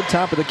Puri with it,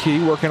 top of the key,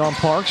 working on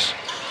Parks.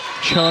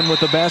 Chun with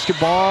the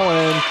basketball,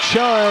 and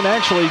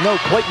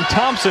Clayton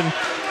Thompson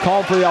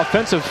called for the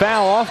offensive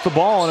foul off the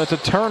ball, and it's a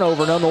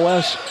turnover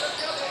nonetheless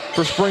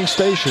for Spring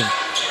Station.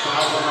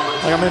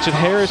 Like I mentioned,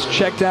 Harris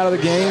checked out of the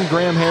game.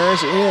 Graham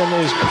Harris. In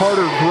is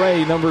Carter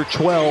Gray, number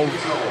 12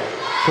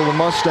 for the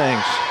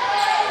Mustangs.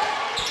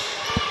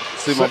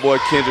 See my boy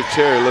Kendrick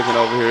Cherry looking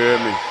over here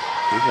at me.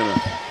 He's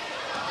gonna...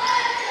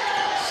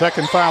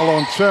 Second foul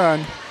on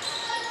Chun.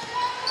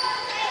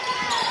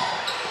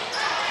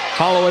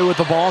 Holloway with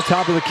the ball,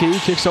 top of the key,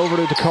 kicks over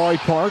to Dakari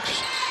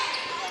Parks.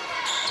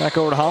 Back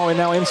over to Holloway,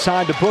 now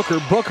inside to Booker.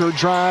 Booker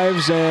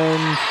drives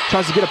and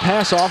tries to get a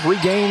pass off,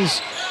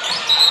 regains.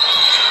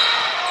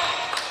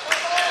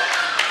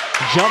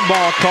 Jump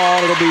ball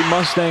called. It'll be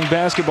Mustang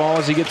basketball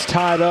as he gets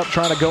tied up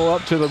trying to go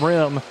up to the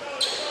rim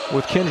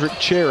with Kendrick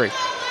Cherry.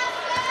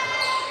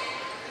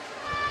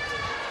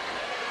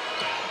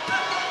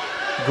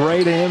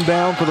 Gray to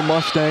inbound for the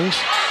Mustangs.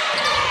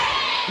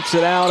 Gets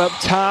it out up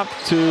top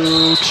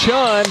to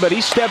Chun, but he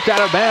stepped out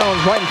of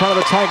bounds right in front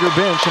of the Tiger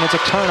bench, and it's a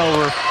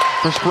turnover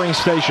for Spring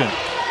Station.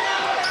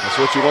 That's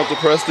what you want the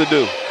press to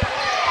do.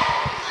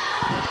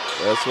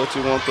 That's what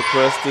you want the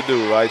press to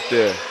do right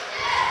there.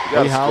 You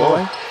gotta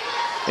Holloway score.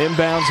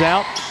 inbounds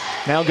out,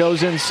 now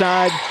goes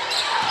inside,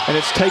 and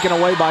it's taken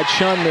away by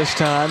Chun this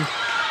time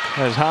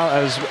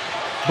as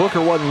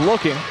Booker wasn't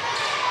looking.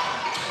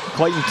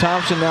 Clayton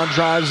Thompson now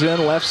drives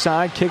in, left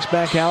side, kicks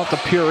back out to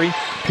Puri.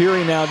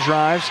 Puri now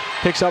drives,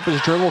 picks up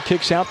his dribble,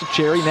 kicks out to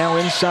Cherry, now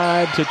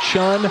inside to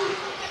Chun.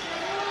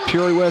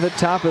 Puri with it,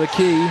 top of the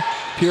key.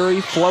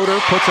 Puri, floater,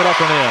 puts it up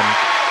and in.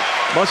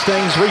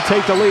 Mustangs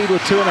retake the lead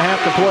with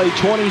 2.5 to play,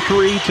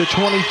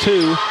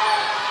 23-22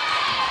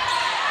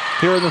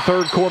 here in the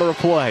third quarter of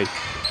play.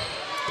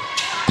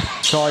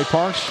 Dakari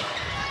Parks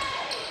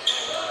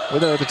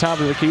with it at the top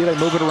of the key. They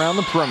move it around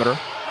the perimeter.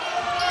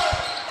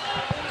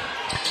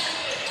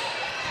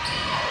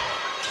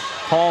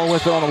 Hall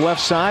with it on the left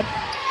side.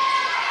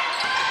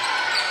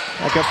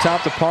 Back up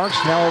top to Parks.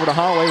 Now over to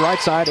Holloway, right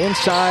side,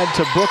 inside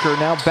to Booker.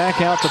 Now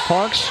back out to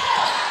Parks.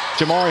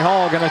 Jamari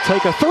Hall going to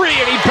take a three,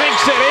 and he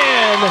banks it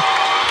in.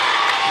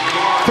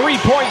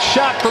 3-point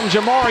shot from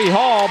Jamari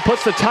Hall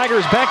puts the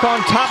Tigers back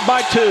on top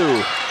by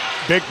 2.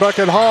 Big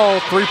bucket Hall,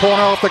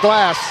 3-pointer off the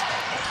glass.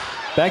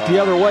 Back the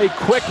other way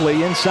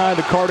quickly inside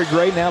to Carter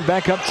Gray. Now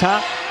back up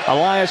top.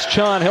 Elias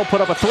Chun, he'll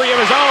put up a three of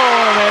his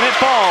own, and it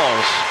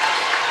falls.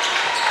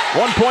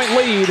 1-point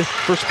lead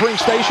for Spring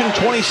Station,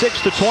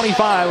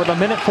 26-25 with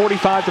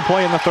 1:45 to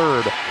play in the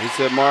third. He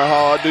said, Mar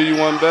Hall, I'll do you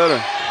one better.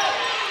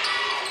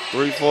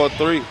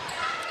 3-4-3.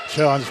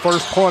 Chun's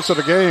first points of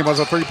the game was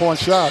a 3-point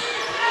shot.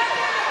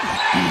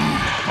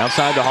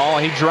 Outside to Hall,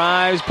 he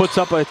drives, puts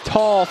up a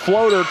tall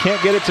floater,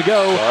 can't get it to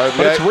go,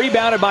 but it's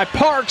rebounded by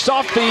Parks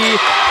off the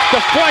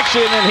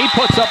deflection, and he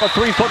puts up a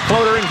 3-foot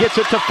floater and gets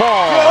it to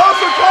fall.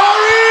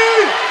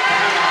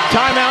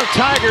 Timeout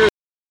Tigers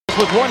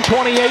with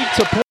 1:28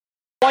 to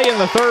play in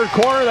the third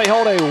quarter. They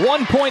hold a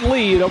 1-point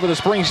lead over the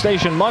Spring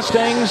Station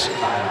Mustangs,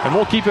 and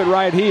we'll keep it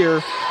right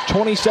here.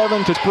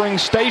 27 to Spring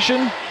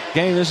Station.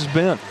 Game this has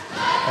been.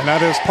 And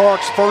that is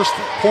Parks' first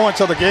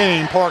points of the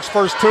game. Parks'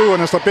 first 2,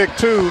 and it's a big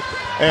 2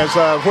 as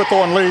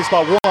Whitthorne leads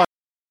by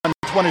 1,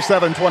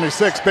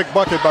 27-26. Big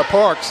bucket by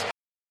Parks.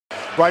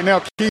 Right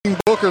now, Keaton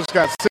Booker's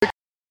got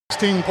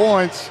 16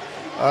 points.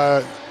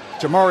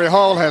 Jamari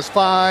Hall has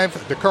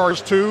 5.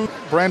 Dakari's 2.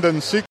 Brandon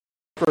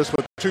Seacrest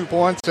with 2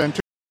 points and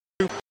 2.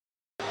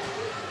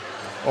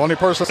 Only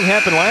person. It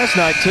happened last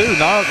night too.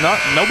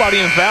 Nobody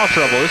in foul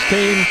trouble. This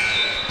team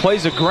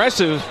plays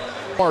aggressive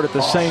hard at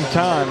the same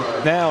time.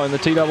 Now in the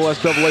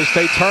TSSAA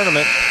state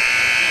tournament,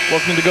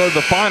 looking to go to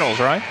the finals,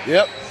 right?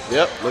 Yep.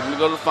 Looking to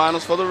go to the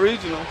finals for the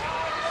regional.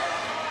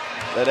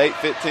 That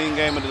 8-15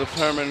 game to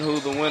determine who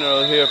the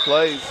winner here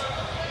plays.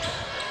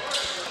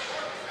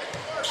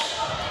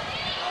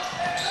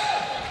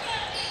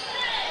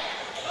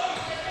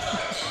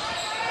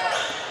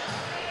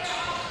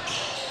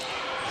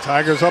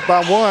 Tigers up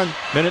by 1.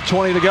 Minute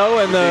 20 to go,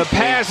 and the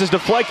pass is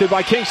deflected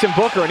by Kingston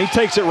Booker, and he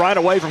takes it right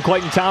away from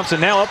Clayton Thompson.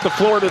 Now up the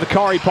floor to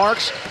Dakari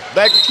Parks.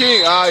 Back to King.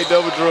 He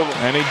double dribble.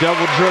 And he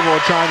double dribble,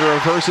 trying to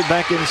reverse it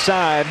back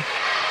inside.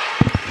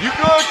 You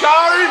good,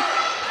 Kyrie?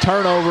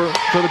 Turnover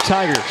for the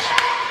Tigers.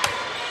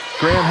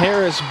 Graham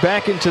Harris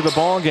back into the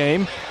ball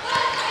game.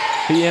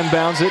 He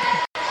inbounds it.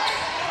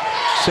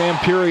 Sam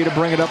Puri to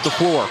bring it up the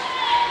floor.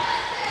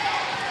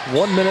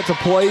 1 minute to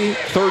play,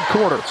 third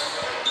quarter.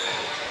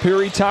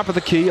 Puri top of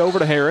the key, over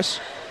to Harris.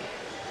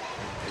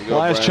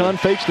 Elias Chun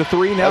fakes the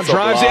three, now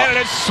drives in, and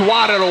it's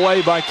swatted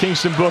away by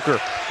Kingston Booker.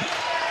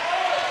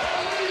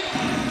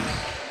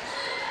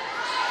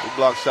 He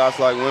blocked shots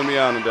like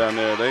Wimiana down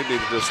there. They need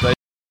to just stay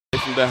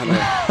from down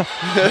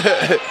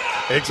there.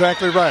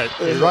 Exactly right.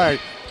 You're right.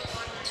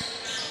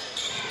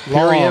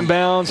 Puri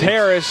inbounds.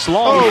 Harris,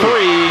 long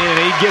three, and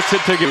he gets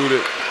it to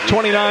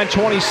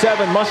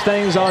 29-27.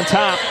 Mustangs on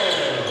top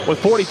with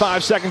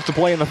 45 seconds to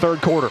play in the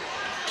third quarter.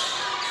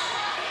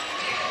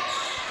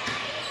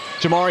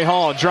 Jamari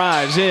Hall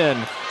drives in.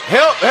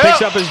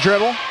 Picks up his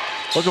dribble.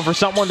 Looking for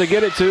someone to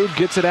get it to.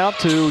 Gets it out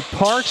to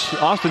Parks.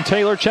 Austin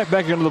Taylor check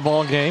back into the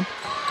ball game.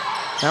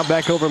 Now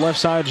back over left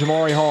side,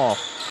 Jamari Hall.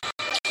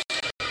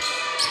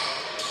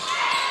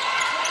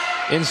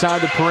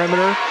 Inside the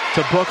perimeter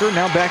to Booker.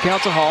 Now back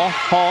out to Hall.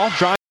 Hall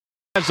drives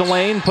the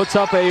lane, puts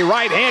up a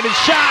right-handed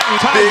shot, and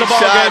ties the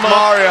ball game up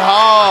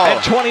Hall.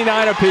 at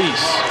 29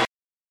 apiece.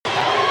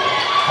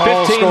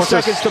 15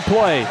 seconds to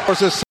play.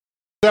 Versus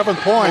 7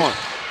 points.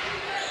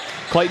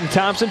 Clayton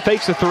Thompson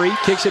fakes the three,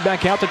 kicks it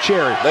back out to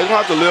Cherry. They're going to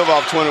have to live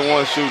off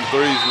 21 shooting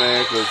threes,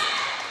 man.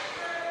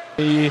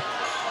 The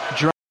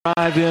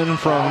drive in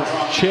from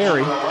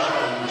Cherry.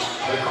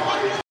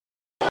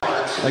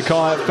 They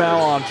call that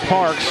foul on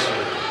Parks.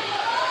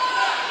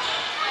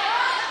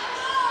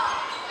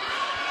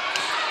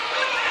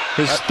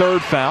 His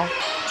third foul.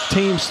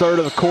 Team's third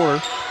of the quarter.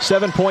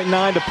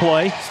 7.9 to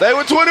play. Stay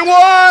with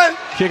 21.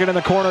 Kick it in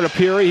the corner to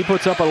Puri. He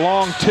puts up a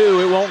long two.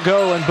 It won't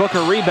go, and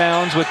Booker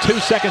rebounds with 2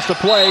 seconds to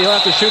play. He'll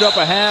have to shoot up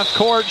a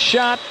half-court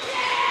shot.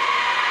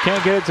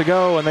 Can't get it to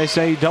go, and they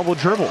say double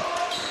dribble.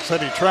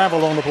 Said he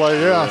traveled on the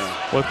play, yeah.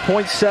 With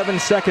 0.7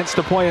 seconds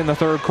to play in the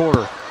third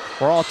quarter.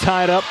 We're all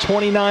tied up,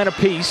 29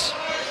 apiece.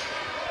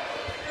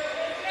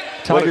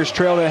 Tigers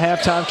trailed at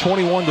halftime,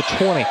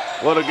 21-20.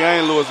 What a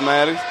game, Lewis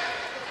Maddox.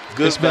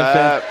 Good It's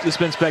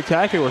been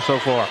spectacular so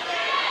far.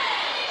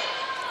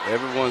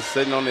 Everyone's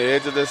sitting on the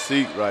edge of their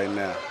seat right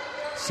now.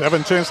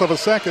 0.7 of a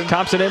second.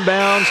 Thompson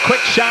inbounds. Quick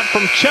shot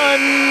from Chun.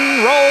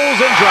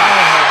 Rolls and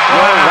drives.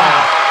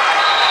 Wow.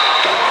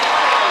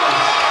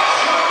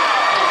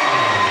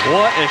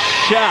 What a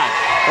shot.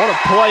 What a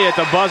play at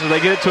the buzzer. They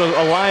get it to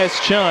Elias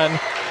Chun.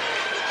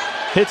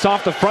 Hits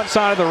off the front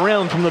side of the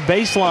rim from the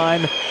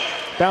baseline.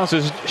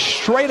 Bounces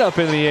straight up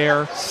in the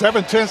air.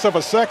 0.7 of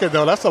a second,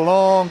 though. That's a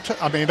long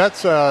I mean,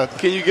 that's...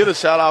 Can you get a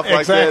shot off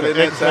like that in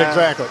that time?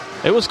 Exactly.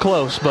 It was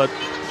close, but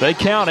they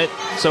count it,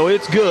 so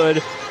it's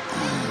good.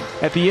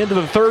 At the end of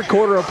the third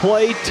quarter of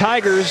play,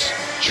 Tigers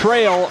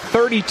trail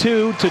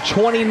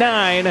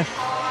 32-29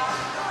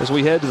 as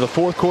we head to the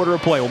fourth quarter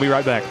of play. We'll be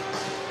right back.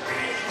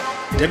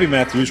 Debbie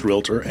Matthews,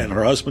 realtor, and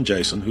her husband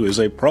Jason, who is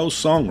a prose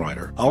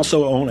songwriter,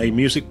 also own a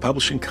music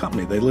publishing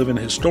company. They live in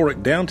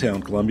historic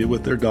downtown Columbia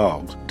with their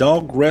dogs.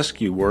 Dog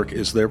rescue work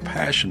is their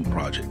passion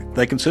project.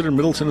 They consider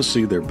Middle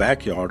Tennessee their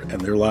backyard, and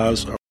their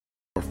lives are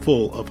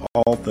full of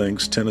all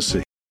things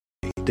Tennessee.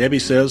 Debbie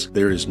says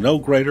there is no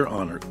greater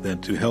honor than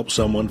to help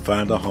someone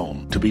find a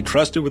home. To be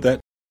trusted with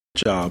that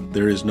job,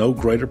 there is no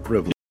greater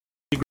privilege.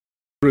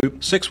 Group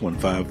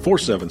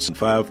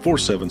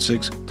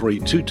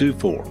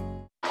 615-475-476-3224.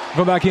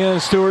 Go back in,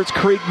 Stewart's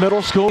Creek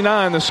Middle School.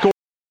 9 the score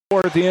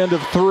at the end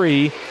of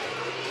 3.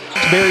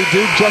 Barry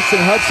Duke, Justin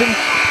Hudson,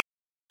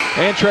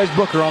 and Trez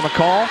Booker on the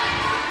call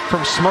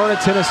from Smyrna,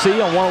 Tennessee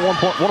on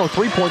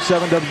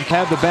 103.7 W.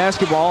 Have the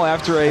basketball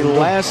after a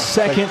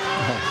last-second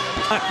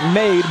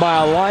made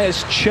by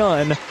Elias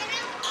Chun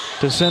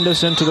to send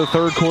us into the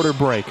third quarter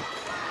break.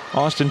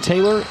 Austin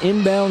Taylor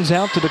inbounds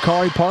out to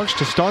Dakari Parks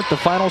to start the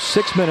final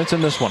 6 minutes in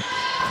this one.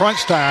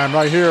 Crunch time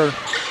right here.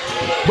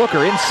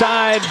 Booker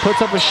inside,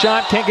 puts up a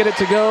shot, can't get it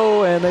to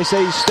go, and they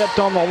say he stepped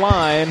on the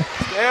line.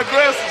 Stay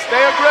aggressive,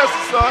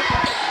 son.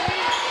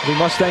 The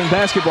Mustang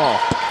basketball.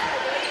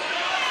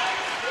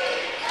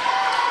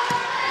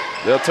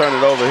 They'll turn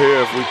it over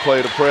here if we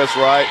play the press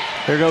right.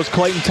 Here goes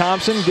Clayton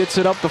Thompson, gets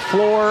it up the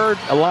floor.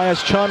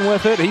 Elias Chun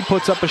with it. He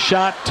puts up a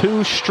shot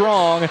too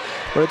strong,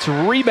 but it's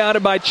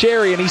rebounded by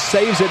Cherry, and he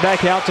saves it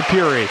back out to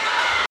Puri.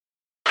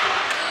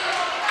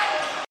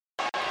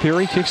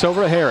 Puri kicks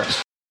over to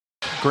Harris.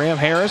 Graham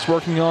Harris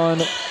working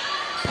on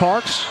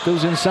Parks.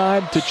 Goes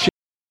inside to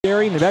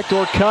Cherry. The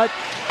backdoor cut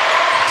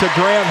to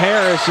Graham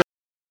Harris.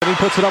 And he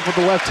puts it up with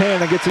the left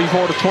hand and gets it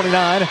forward to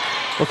 29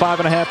 with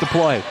 5.5 to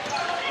play.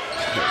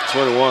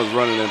 21's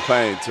running in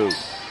pain, too.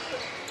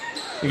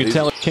 You can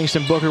tell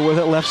Kingston Booker with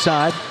it left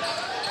side.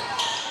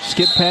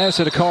 Skip pass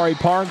to Dakari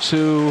Parks,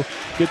 who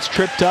gets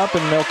tripped up,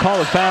 and they'll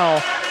call a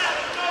foul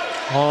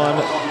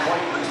on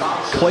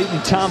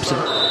Clayton Thompson.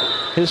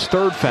 His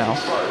third foul.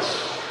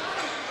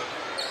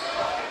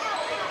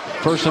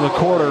 First of the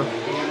quarter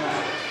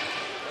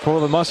for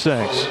the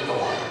Mustangs.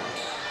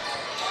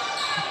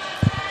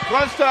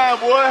 Crunch time,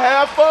 boy.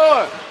 Have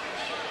fun.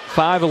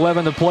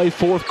 5:11 to play,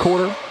 fourth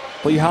quarter.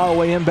 Lee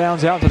Holloway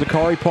inbounds out to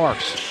Dakari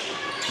Parks.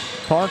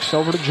 Parks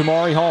over to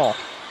Jamari Hall.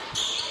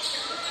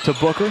 To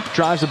Booker,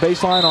 drives the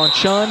baseline on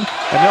Chun,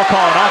 and they'll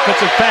call an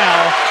offensive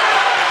foul,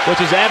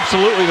 which is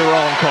absolutely the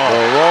wrong call.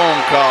 The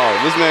wrong call.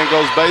 This man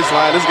goes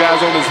baseline. This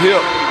guy's on his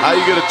hip. How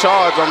you get a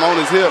charge? I'm on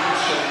his hip.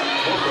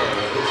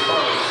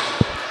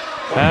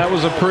 That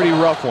was a pretty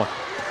rough one.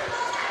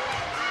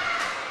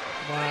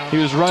 Wow. He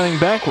was running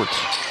backwards.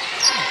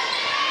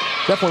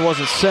 Definitely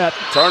wasn't set.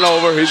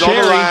 Turnover. He's on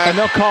the line. And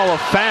they'll call a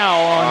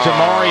foul on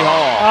Jamari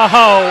Hall.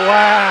 Oh,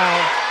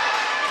 wow.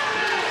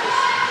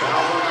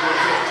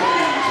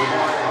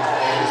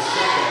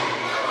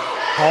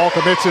 Hall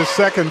commits his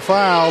second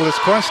foul. It's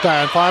crunch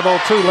time.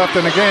 5:02 left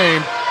in the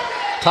game.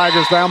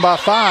 Tigers down by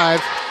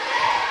 5.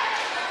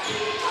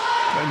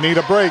 They need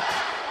a break.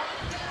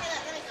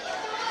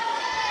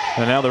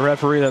 And now the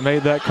referee that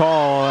made that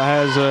call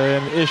has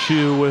an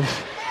issue with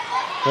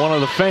one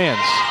of the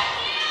fans.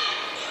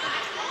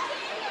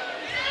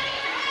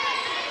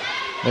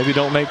 Maybe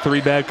don't make 3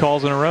 bad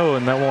calls in a row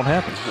and that won't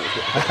happen.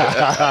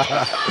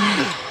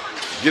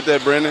 Get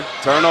that, Brendan.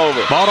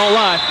 Turnover. Ball don't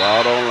lie.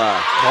 Ball don't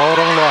lie. Ball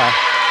don't lie.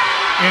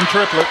 In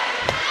triplet.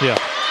 Yeah.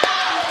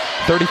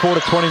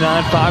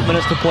 34-29, 5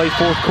 minutes to play,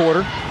 fourth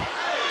quarter.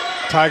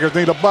 Tigers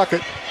need a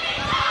bucket.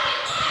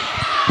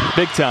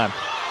 Big time.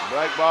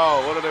 Black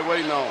ball. What are they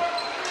waiting on?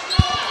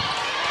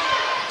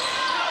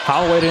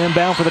 Holloway to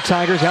inbound for the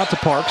Tigers, out to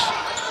Parks.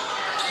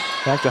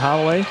 Back to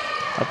Holloway.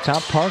 Up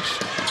top, Parks.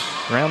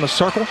 Around the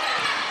circle.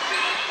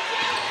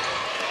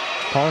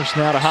 Parks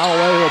now to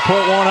Holloway. He'll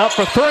put one up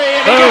for 3.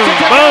 And he gets it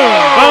to go.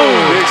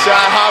 Big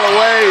shot,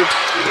 Holloway.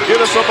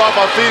 Get us up off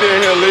our feet in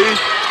here, Lee.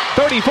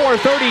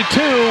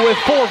 34-32 with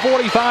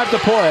 4:45 to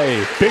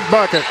play. Big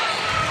bucket.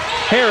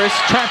 Harris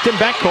trapped in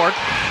backcourt.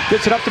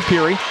 Gets it up to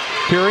Peary.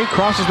 Peary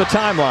crosses the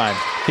timeline.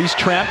 He's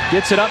trapped.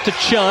 Gets it up to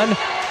Chun.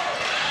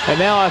 And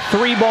now a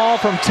 3 ball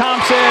from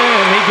Thompson,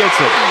 and he gets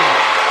it.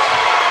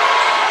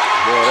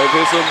 Boy, they've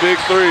hit some big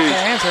threes. The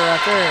answer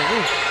right there.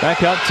 Ooh.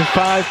 Back up to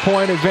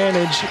 5-point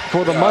advantage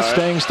for the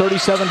Mustangs,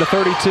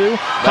 37-32.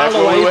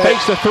 Holloway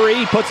fakes the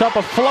 3, puts up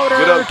a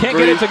floater, can't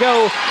get it to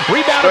go.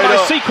 Rebounded by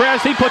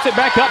Seacrest, he puts it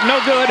back up, no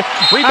good.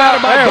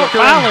 Rebounded by Booker.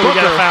 Finally, we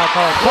got a foul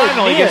call.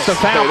 Finally gets the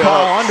foul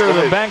call under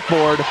the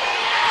backboard,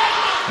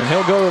 and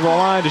he'll go to the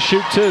line to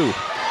shoot 2.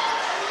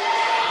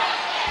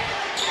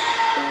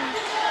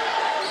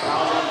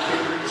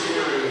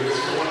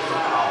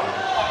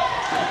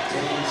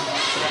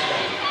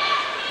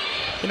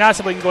 Be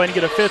nice if we can go ahead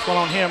and get a 5th one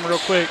on him real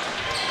quick.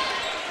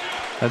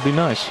 That'd be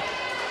nice.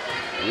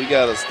 We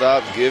got to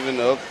stop giving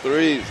up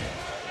threes.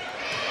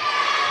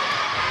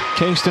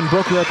 Kingston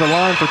Booker at the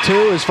line for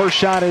 2. His first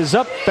shot is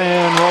up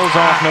and rolls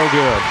off, no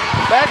good.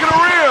 Back of the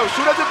rim.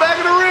 Shoot at the back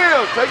of the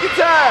rim. Take your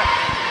time.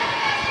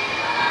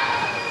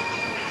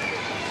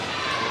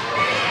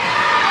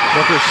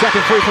 Booker's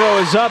second free throw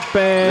is up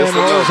and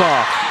rolls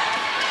off.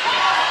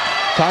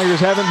 Tigers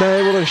haven't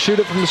been able to shoot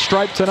it from the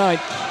stripe tonight.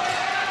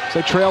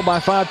 They trail by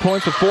 5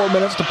 points with 4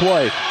 minutes to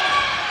play.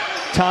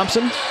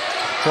 Thompson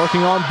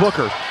working on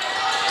Booker.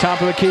 Top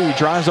of the key,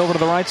 drives over to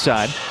the right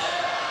side.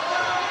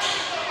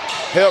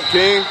 Help,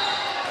 King.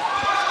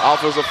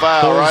 Offensive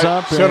foul,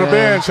 right? Should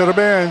have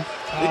been.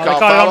 He called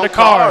foul on the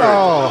card.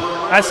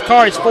 Oh. That's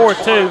Card's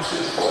 4th, too.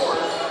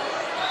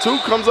 2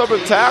 comes up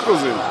and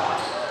tackles him.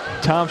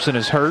 Thompson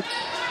is hurt.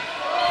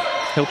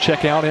 He'll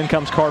check out. In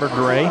comes Carter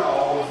Gray.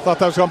 Thought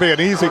that was going to be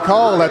an easy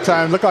call that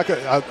time. Looked like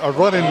a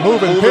running,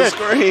 moving pick.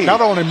 Screen. Not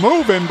only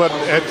moving, but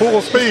at full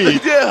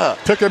speed. Yeah.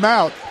 Took him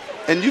out.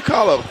 And you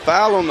call a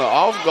foul on the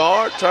off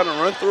guard, trying to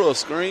run through a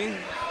screen?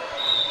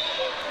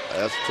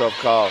 That's a tough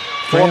call.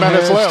 4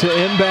 minutes left. To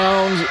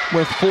inbounds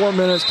with 4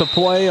 minutes to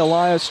play.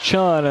 Elias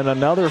Chun, and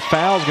another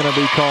foul is going to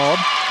be called.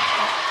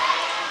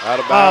 Out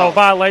of bounds. Oh,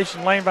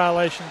 violation, lane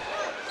violation.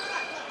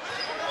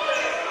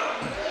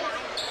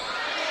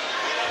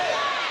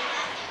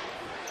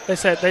 They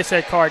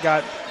said Card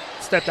got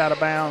stepped out of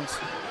bounds,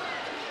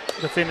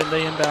 defending the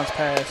inbounds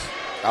pass.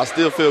 I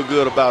still feel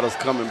good about us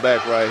coming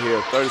back right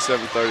here,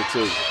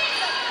 37-32.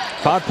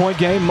 5-point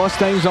game.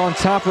 Mustangs on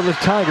top of the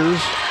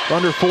Tigers.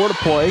 Under 4 to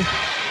play.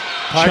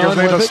 Tigers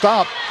need to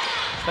stop.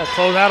 Got to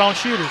close out on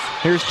shooters.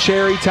 Here's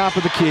Cherry, top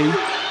of the key.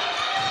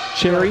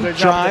 Cherry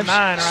drives,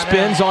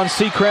 spins on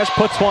Seacrest,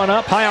 puts one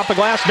up, high off the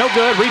glass, no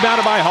good.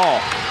 Rebounded by Hall.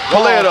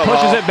 Hall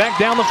pushes it back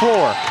down the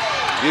floor.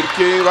 Get it,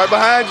 King, right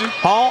behind you.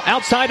 Hall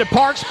outside to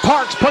Parks.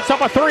 Parks puts up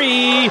a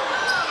 3,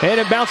 and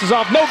it bounces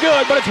off. No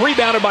good, but it's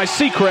rebounded by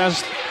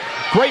Seacrest.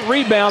 Great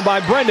rebound by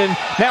Brendan.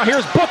 Now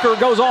here's Booker,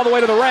 goes all the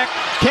way to the rack.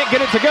 Can't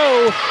get it to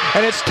go,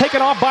 and it's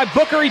taken off by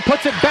Booker. He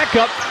puts it back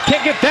up.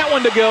 Can't get that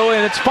one to go,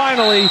 and it's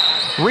finally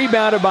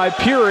rebounded by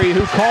Peary,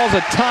 who calls a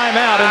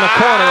timeout in the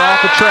corner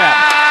off the trap.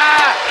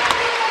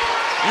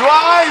 You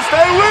all right?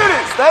 Stay with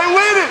it. Stay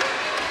with it.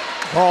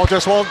 Ball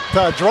just won't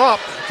drop.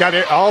 Got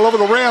it all over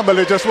the rim, but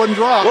it just wouldn't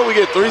drop. What, we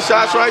get 3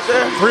 shots right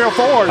there? 3 or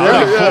 4,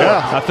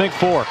 yeah. I think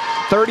 4.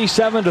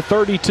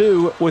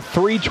 37-32 with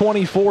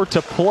 3:24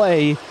 to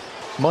play.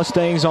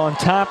 Mustangs on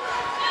top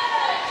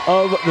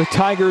of the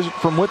Tigers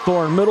from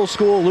Whitthorne Middle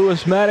School.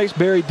 Lewis Maddox,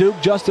 Barry Duke,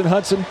 Justin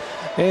Hudson,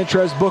 and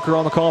Trez Booker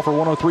on the call for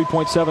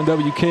 103.7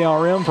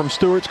 WKRM from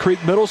Stewart's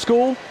Creek Middle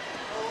School.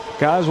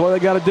 Guys, what do they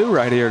got to do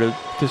right here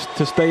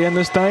to stay in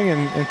this thing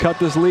and cut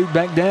this lead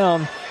back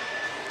down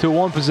to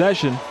one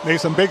possession? Need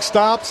some big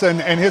stops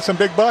and hit some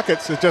big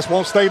buckets. It just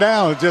won't stay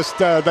down. It just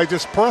they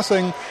just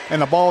pressing,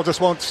 and the ball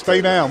just won't stay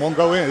down, won't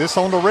go in. It's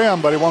on the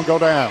rim, but it won't go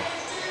down.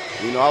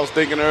 You know, I was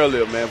thinking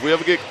earlier, man, if we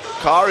ever get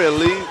Kari a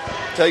lead,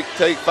 take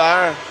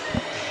fire,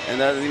 and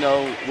that, you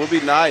know, would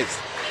be nice.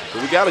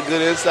 But we got a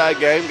good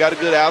inside game, got a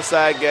good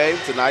outside game.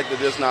 Tonight they're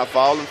just not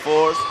falling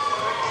for us.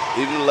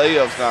 Even the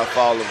layups not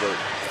falling for us.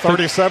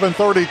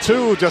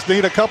 37-32, just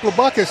need a couple of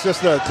buckets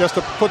just to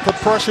put the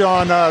pressure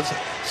on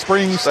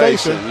Spring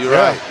Station. You're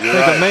right. I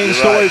think the main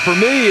story for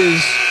me is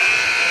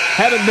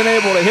haven't been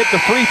able to hit the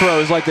free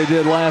throws like they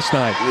did last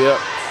night. Yep.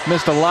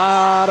 Missed a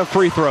lot of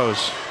free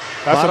throws.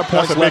 That's a lot of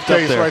points that's a big left up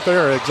case there. right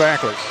there,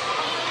 exactly.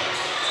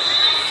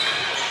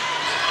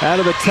 Out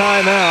of the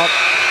timeout,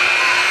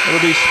 it'll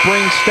be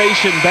Spring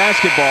Station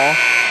basketball.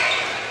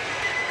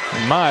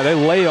 And my, they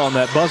lay on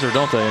that buzzer,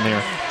 don't they, in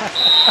here?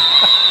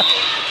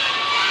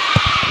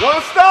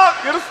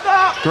 Get a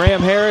stop.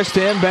 Graham Harris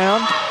to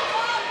inbound.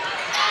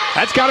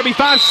 That's got to be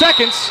 5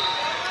 seconds.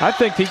 I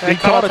think he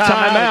called a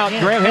timeout.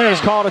 Graham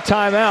Harris called a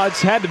timeout.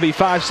 It's had to be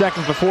 5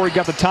 seconds before he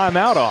got the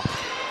timeout off.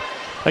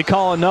 They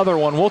call another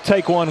one. We'll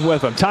take one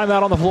with them.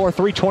 Timeout on the floor,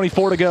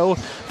 3:24 to go.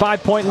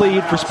 5-point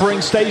lead for Spring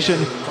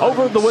Station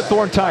over the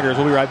Whitthorne Tigers.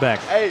 We'll be right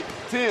back. Hey,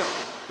 Tim,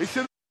 he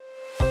should.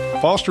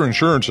 Foster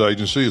Insurance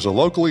Agency is a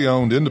locally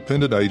owned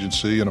independent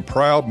agency and a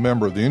proud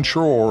member of the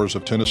Insurers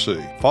of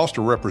Tennessee.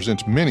 Foster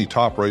represents many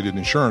top-rated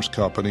insurance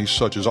companies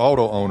such as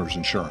Auto Owners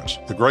Insurance.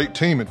 The great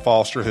team at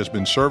Foster has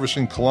been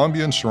servicing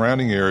Columbia and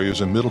surrounding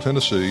areas in Middle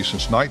Tennessee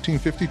since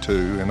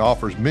 1952 and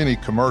offers many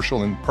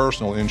commercial and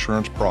personal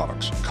insurance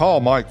products.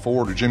 Call Mike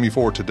Ford or Jimmy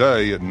Ford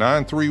today at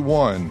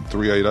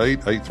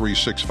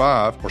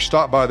 931-388-8365 or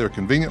stop by their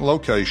convenient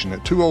location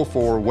at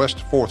 204 West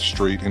 4th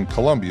Street in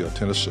Columbia,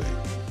 Tennessee.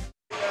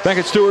 Back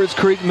at Stewart's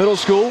Creek Middle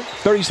School,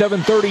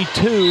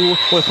 37-32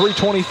 with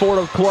 3:24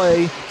 to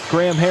play.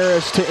 Graham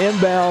Harris to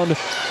inbound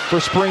for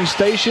Spring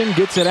Station.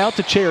 Gets it out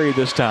to Cherry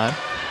this time.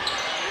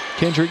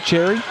 Kendrick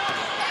Cherry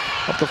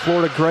up the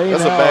floor to Gray.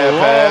 That's now a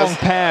bad long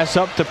pass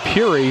up to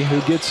Puri, who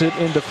gets it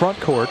into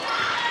front court.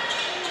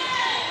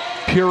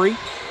 Puri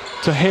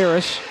to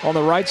Harris on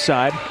the right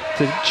side.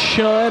 To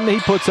Chun.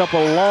 He puts up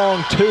a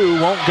long two.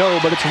 Won't go,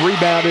 but it's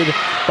rebounded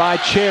by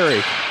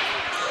Cherry.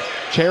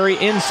 Cherry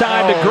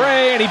inside to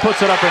Gray, and he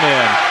puts it up and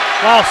in.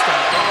 Lost him.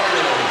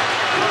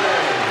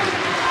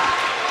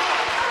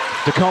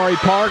 Dakari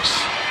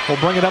Parks will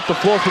bring it up the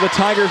floor for the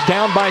Tigers,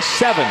 down by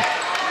 7.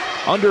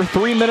 Under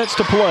 3 minutes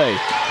to play.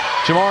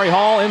 Jamari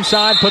Hall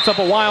inside, puts up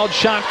a wild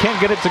shot, can't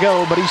get it to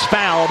go, but he's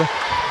fouled,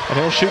 and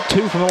he'll shoot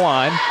 2 from the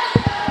line.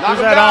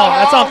 Who's that on?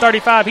 That's on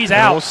 35. He's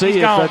out. We'll see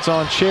if that's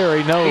on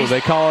Cherry. No, they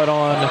call it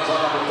on.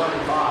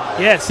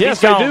 Yes, they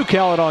do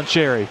call it on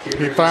Cherry.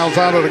 He fouls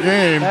out of the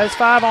game. That's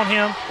 5 on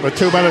him. With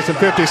 2 minutes and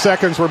 50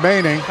 seconds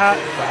remaining.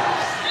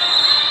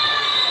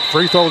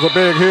 Free throws are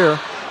big here.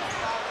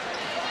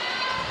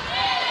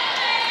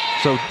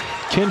 So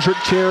Kendrick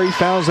Cherry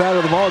fouls out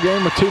of the ball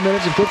game with 2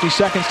 minutes and 50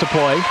 seconds to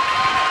play.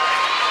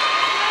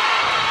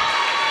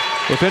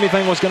 If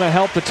anything was going to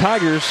help the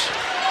Tigers,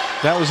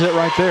 that was it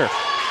right there.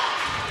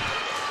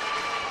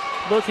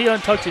 Look, he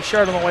untucked his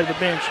shirt on the way to the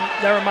bench.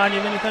 Does that remind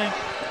you of anything?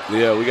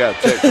 Yeah, we got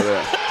a text for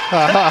that. we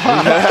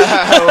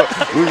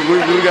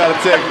got a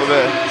text for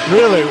that.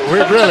 Really?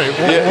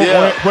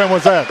 Yeah. When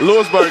was that?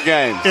 Lewisburg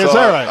game. Is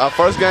that right? Our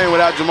first game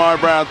without Jamari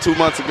Brown 2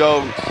 months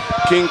ago.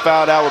 King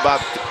fouled out with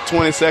about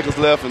 20 seconds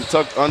left and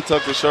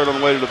untucked his shirt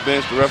on the way to the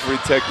bench. The referee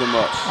teched him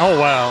up. Oh,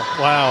 wow.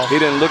 Wow. He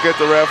didn't look at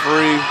the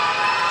referee.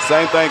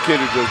 Same thing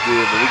Kendrick just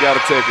did, but we got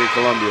a tech in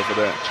Columbia for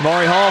that.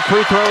 Jamari Hall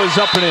free throw is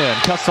up and in.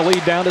 Cuts the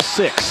lead down to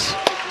 6.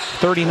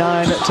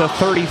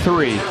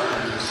 39-33.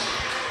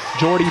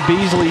 Jordy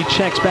Beasley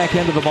checks back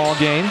into the ball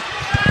game.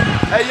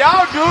 Hey,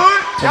 y'all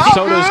good? And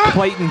so does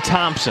Clayton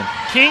Thompson.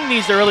 King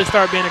needs to really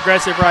start being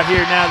aggressive right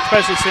here now,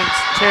 especially since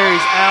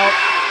Terry's out.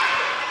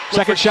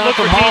 Second shot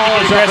from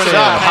Hall is up and in.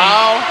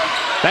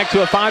 Back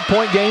to a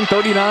 5-point game,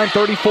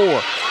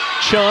 39-34.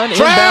 Chun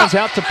inbounds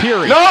out to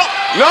Puri. No.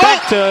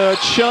 Back to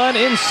Chun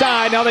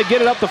inside. Now they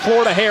get it up the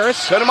floor to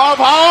Harris. Cut him off,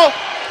 Hall.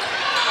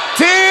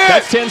 10.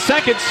 That's 10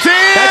 seconds.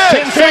 10. That's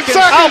 10 seconds.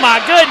 Oh,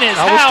 my goodness.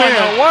 How in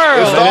the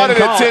world? It started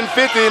at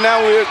 10:50, and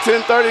now we're at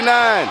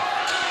 10:39.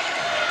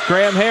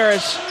 Graham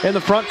Harris in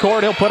the front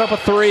court. He'll put up a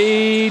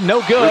 3.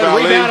 No good.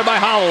 Rebounded by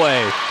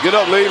Holloway. Get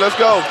up, Lee. Let's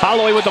go.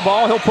 Holloway with the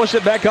ball. He'll push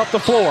it back up the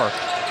floor.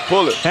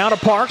 Pull it. Down to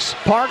Parks.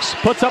 Parks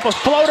puts up a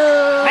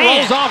floater.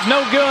 Rolls off.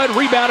 No good.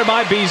 Rebounded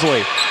by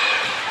Beasley.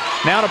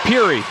 Now to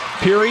Puri.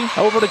 Puri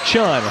over to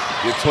Chun.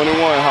 Get 21,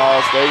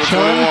 Hall. Stay with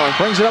Chun 21.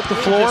 brings it up the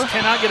floor. Just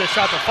cannot get a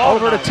shot to fall.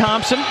 Over to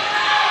Thompson.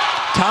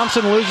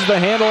 Thompson loses the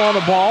handle on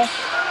the ball.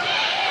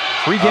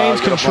 Regains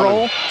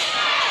control.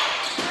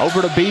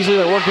 Over to Beasley.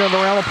 They're working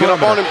around the perimeter.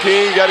 Get up on him,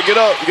 King. You got to get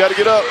up. You got to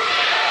get up.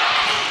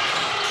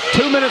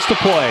 2 minutes to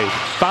play.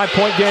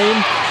 5-point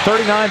game.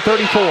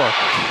 39-34.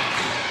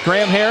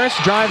 Graham Harris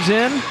drives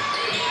in.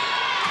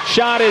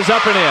 Shot is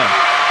up and in.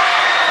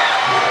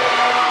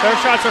 Their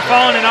shots are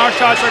falling and our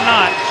shots are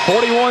not.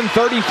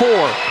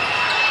 41-34.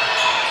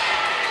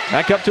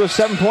 Back up to a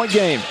 7-point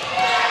game.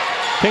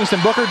 Kingston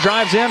Booker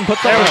drives in,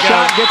 puts up a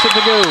shot, gets it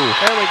to go.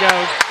 There we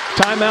go.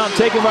 Timeout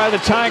taken by the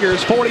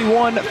Tigers.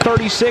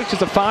 41-36.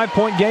 It's a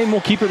 5-point game. We'll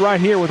keep it right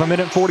here with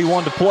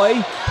 1:41 to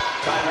play.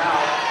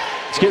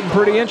 It's getting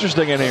pretty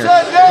interesting in here.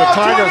 The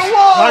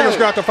Tigers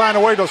got to find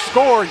a way to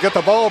score and get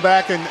the ball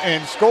back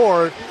and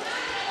score.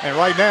 And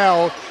right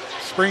now,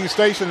 Spring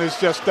Station is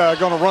just going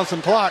to run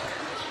some clock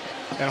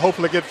and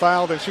hopefully get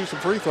fouled and shoot some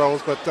free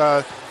throws. But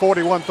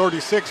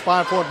 41-36,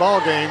 5-point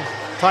ball game.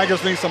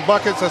 Tigers need some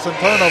buckets and some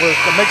turnovers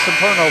to make some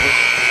turnovers.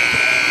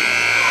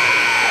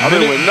 I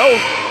mean, with no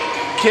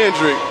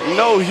Kendrick,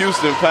 no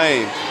Houston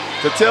Payne,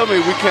 to tell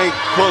me we can't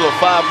pull a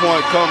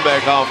 5-point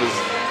comeback off is,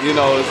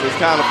 it's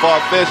kind of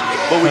far-fetched.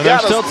 But we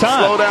got to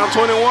slow down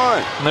 21.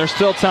 And there's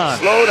still time.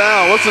 Slow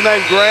down. What's the name?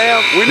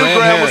 Graham? We knew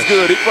Graham was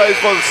good. He plays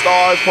for the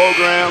Stars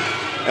program,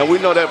 and we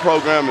know that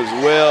program is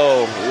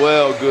well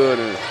good.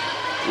 And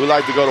we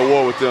like to go to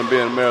war with them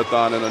being a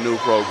marathon in a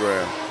new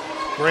program.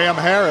 Graham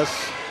Harris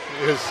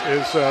is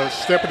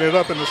stepping it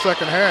up in the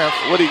second half.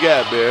 What do you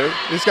got, Barry?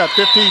 He's got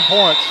 15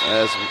 points.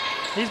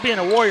 He's being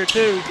a warrior,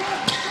 too.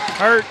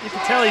 Hurt. You can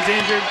tell he's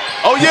injured.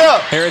 Oh,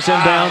 yeah. Harris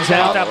inbounds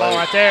out. That ball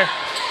right there.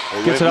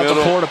 Gets it up the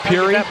floor to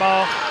Peary.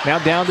 Now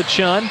down to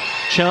Chun.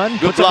 Chun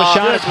puts up a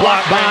shot. It's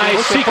blocked by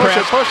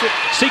Seacrest.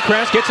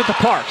 Seacrest gets it to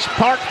Parks.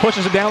 Parks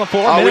pushes it down the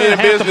floor. Minute and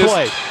a half to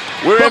play.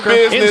 We're Booker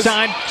in business.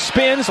 Inside,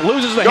 spins,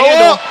 loses the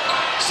handle.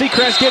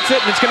 Seacrest gets it,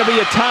 and it's going to be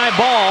a tie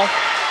ball.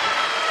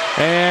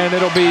 And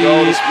it'll be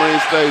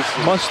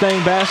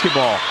Mustang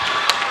basketball.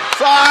 It's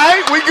all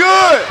right. We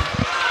good.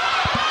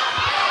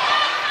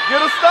 Get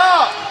a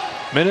stop.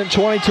 Minute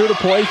 22 to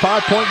play,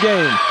 5-point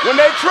game. When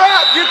they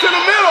trap, get to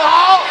the middle,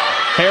 Hall.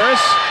 Harris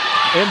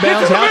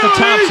inbounds out to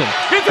Thompson.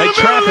 They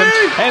trap him,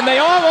 and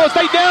they do.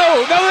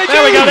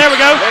 There we go.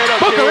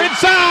 Booker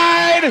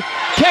inside.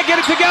 Can't get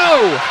it to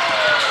go.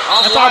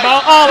 That's our ball.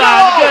 Oh,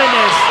 my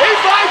goodness.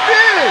 He's like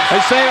this.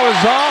 They say it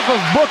was off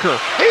of Booker.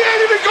 He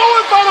ain't even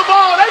going for the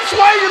ball. They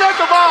swinging at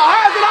the ball.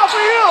 How's it off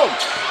of him?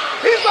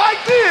 He's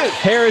like this.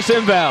 Harris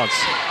inbounds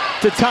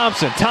to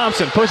Thompson.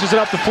 Thompson pushes it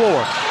up the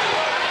floor.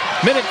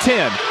 Minute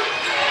 10.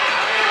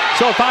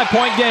 So a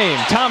 5-point game.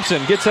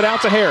 Thompson gets it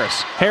out to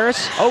Harris.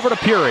 Harris over to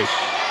Peary.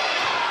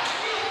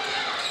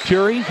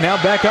 Peary now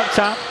back up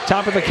top.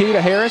 Top of the key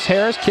to Harris.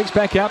 Harris kicks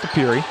back out to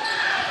Peary.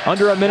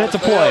 Under a minute to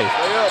play.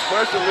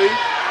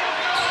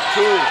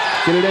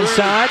 Get it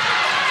inside.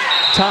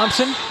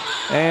 Thompson.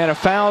 And a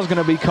foul is going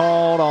to be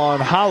called on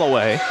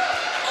Holloway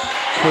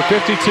with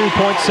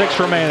 52.6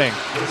 remaining.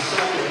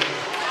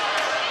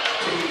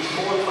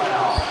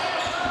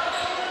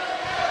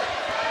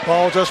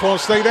 Ball just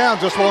won't stay down,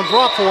 just won't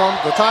drop for them,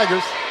 the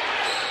Tigers.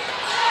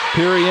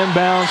 Peary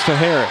inbounds to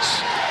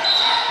Harris.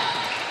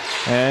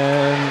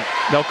 And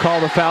they'll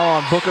call the foul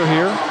on Booker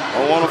here.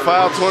 I want to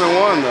foul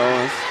 21,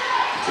 though.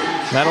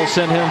 That'll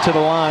send him to the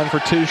line for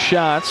 2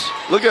 shots.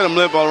 Look at him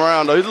limp all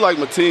around, though. He's like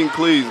Mateen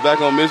Cleaves back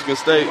on Michigan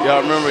State.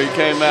 Y'all remember he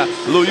came out.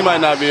 Lou, you might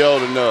not be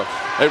old enough.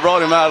 They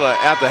brought him out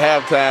after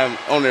halftime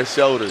on their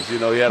shoulders. He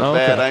had a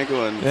bad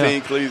ankle, and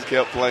Mateen Cleaves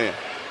kept playing.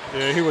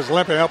 Yeah, he was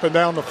limping up and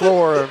down the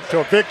floor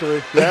until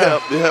victory.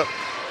 Yeah. Yep.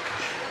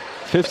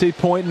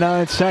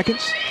 50.9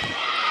 seconds.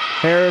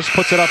 Harris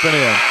puts it up and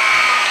in.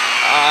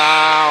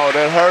 Ow,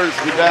 that hurts.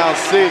 We're down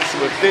 6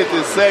 with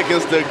 50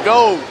 seconds to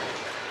go.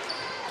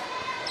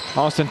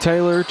 Austin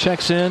Taylor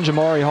checks in.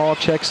 Jamari Hall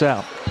checks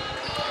out.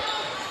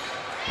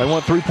 They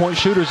want 3-point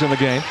shooters in the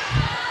game.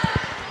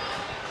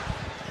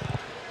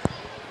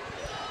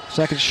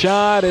 Second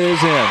shot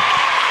is in.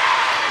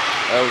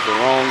 That was the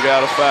wrong guy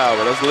to foul,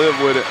 but let's live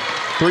with it.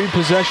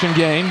 3-possession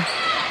game.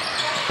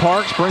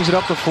 Parks brings it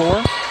up the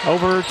floor.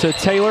 Over to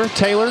Taylor.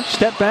 Taylor,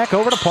 step back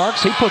over to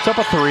Parks. He puts up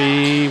a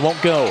 3. Won't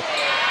go.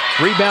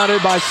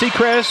 Rebounded by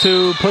Seacrest,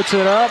 who puts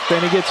it up.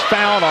 Then he gets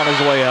fouled on his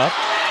way up.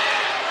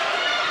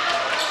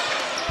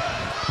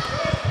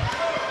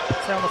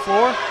 Is that on the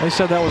floor? They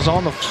said that was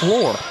on the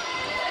floor.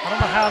 I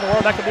don't know how in the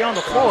world that could be on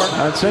the floor.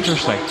 That's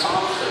interesting.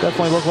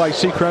 Definitely looked like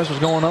Seacrest was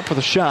going up for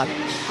the shot.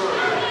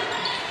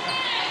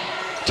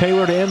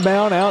 Taylor to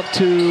inbound out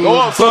to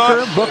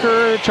Booker.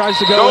 Booker tries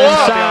to go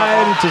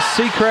inside to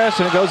Seacrest,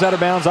 and it goes out of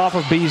bounds off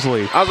of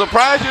Beasley. I'm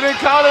surprised you didn't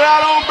call it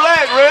out on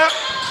Black, Rip.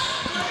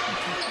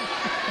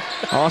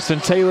 Austin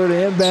Taylor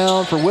to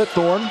inbound for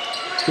Whitthorne.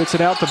 Gets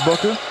it out to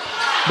Booker.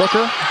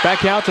 Booker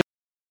back out to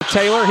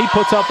Taylor. He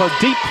puts up a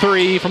deep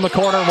 3 from the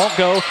corner. Won't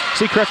go.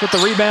 Seacrest with the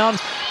rebound.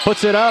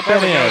 Puts it up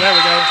and in. There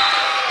we go.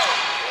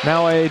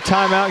 Now a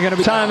timeout. Going to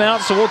be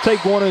timeout, so we'll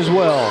take one as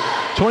well.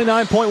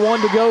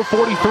 29.1 to go.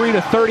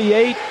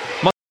 43-38.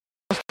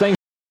 Mustangs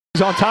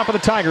on top of the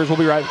Tigers. We'll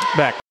be right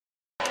back.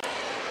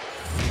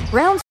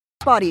 Brown's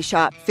Body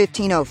Shop,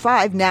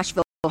 1505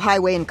 Nashville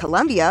Highway in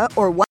Columbia,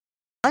 or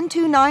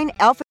 129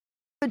 Alpha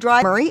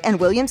Drive, Murray and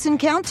Williamson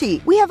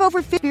County. We have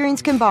over 50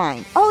 experience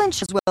combined, all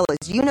insurance as well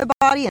as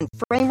unibody and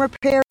frame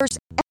repairs,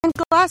 and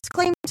glass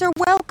claims are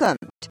welcomed.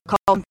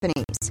 Call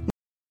companies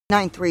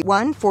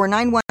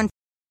 931-491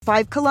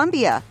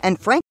 Columbia, and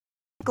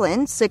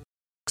Franklin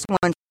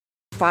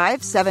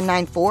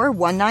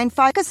 615-794-195.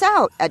 Check us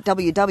out at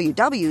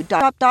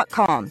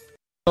www.shop.com.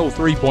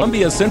 3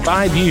 Columbia since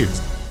 5 years.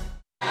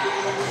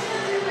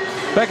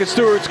 Back at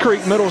Stewart's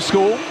Creek Middle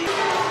School,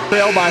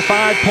 trailed by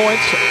 5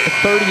 points,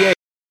 38.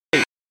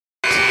 The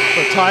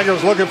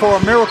Tigers looking for a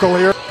miracle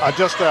here.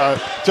 Just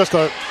a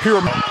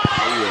pure.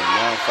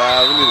 Now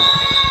 5. We need a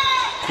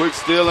quick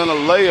steal and a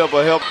layup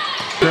will help.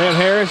 Grant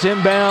Harris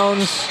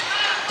inbounds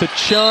to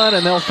Chun,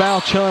 and they'll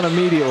foul Chun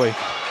immediately.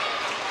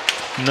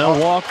 And they'll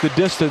walk the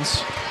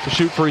distance to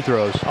shoot free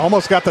throws.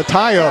 Almost got the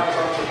tie-up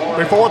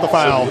before the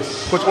foul,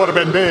 which would have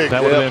been big.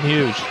 That would have been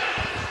huge.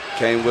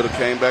 Came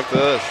back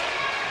to us.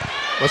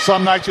 But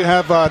some nights you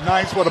have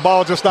nights where the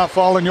ball just not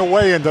falling your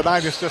way, and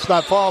tonight it's just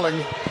not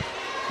falling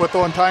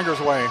Whitthorne Tigers'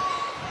 way.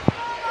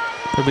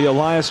 It'll be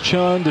Elias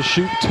Chun to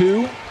shoot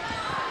 2.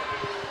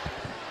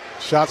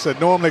 Shots that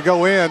normally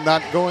go in,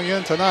 not going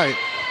in tonight.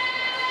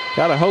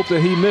 Gotta hope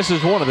that he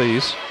misses one of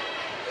these.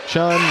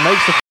 Chun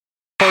makes the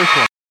first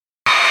one.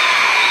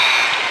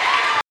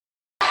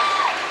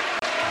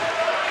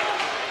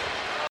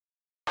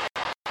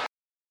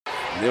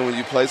 And then when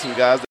you play some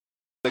guys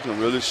that can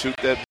really shoot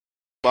that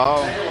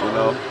ball,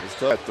 it's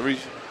tough. 3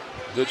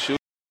 good shooters.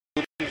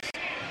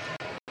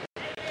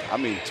 I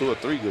mean, 2 or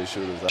 3 good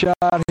shooters. Shot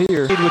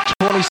here with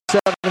 27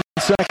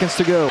 seconds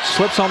to go.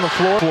 Slips on the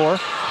floor.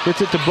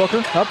 Gets it to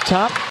Booker. Up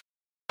top.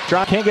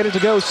 Drop. Can't get it to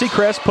go.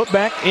 Seacrest put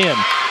back in.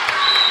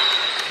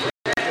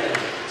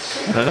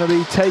 Going to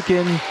be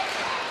taken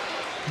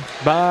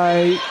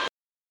by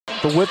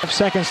the width of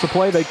seconds to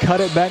play. They cut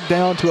it back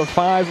down to a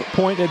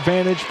 5-point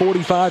advantage,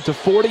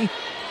 45-40.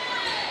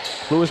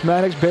 Lewis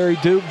Maddox, Barry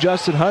Duke,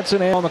 Justin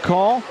Hudson on the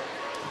call.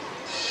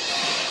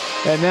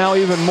 And now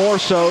even more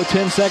so,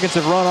 10 seconds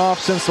have run off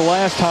since the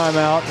last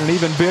timeout. An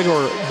even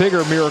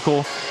bigger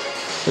miracle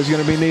is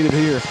going to be needed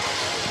here.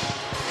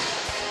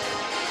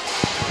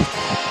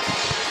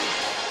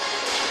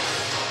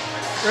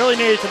 Really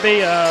needed to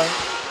be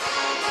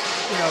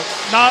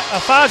not a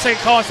 5-second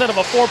call instead of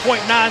a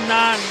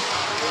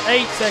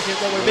 4.998 seconds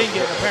that we've been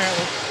getting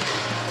apparently.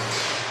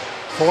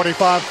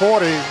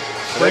 45-40,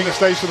 Spring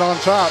Station on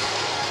top.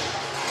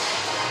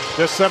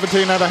 Just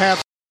 17 and a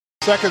half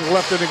seconds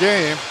left in the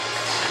game.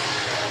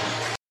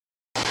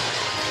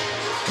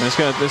 And it's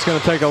gonna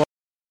take a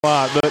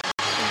lot, but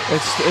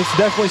it's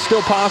definitely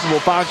still possible.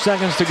 5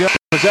 seconds to go.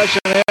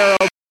 Possession arrow,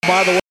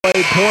 by the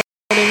way,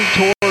 pointing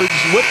towards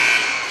Whip.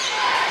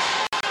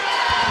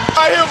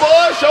 Right here,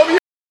 boys. Show me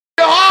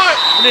your heart.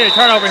 We need a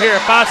turnover here.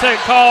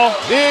 5-second call.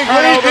 Dig,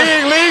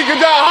 lead. Good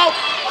job, Hawk.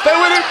 Stay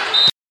with him.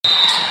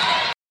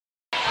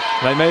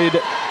 They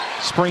made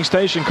Spring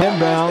Station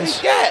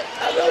inbounds.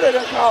 I know they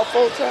done called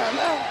full time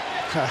now.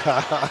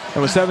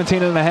 And with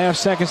 17 and a half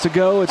seconds to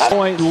go, it's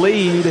point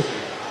lead,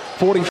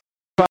 45-40.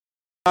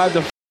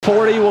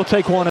 We'll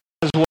take one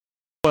as well.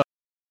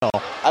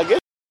 I guess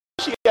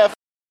she got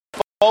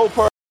 4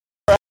 per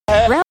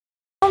half. Round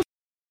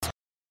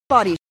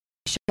body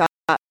shot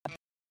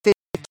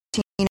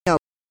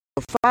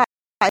 15:05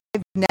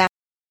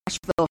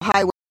 Nashville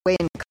Highway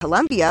in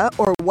Columbia,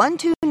 or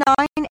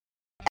 129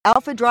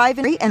 Alpha Drive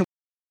in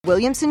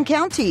Williamson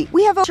County.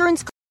 We have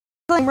insurance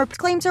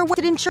claims are with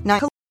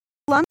insurance.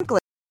 Columbia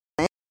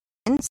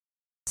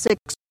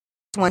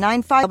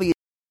 6195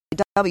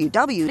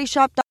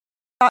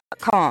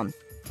 www.shop.com.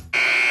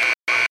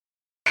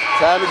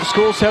 Time at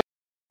school,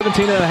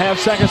 17 and a half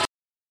seconds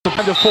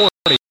to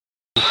 40.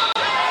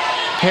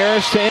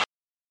 Harris to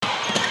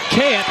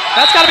can't.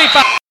 That's got to be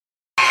 5.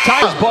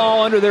 Tigers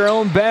ball under their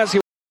own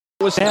basket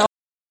was down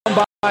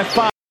by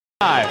 5.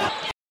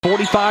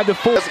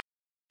 45-40.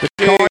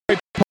 Corey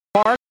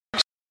Parks,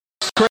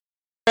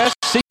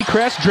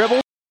 Seacrest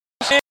dribbles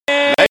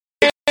and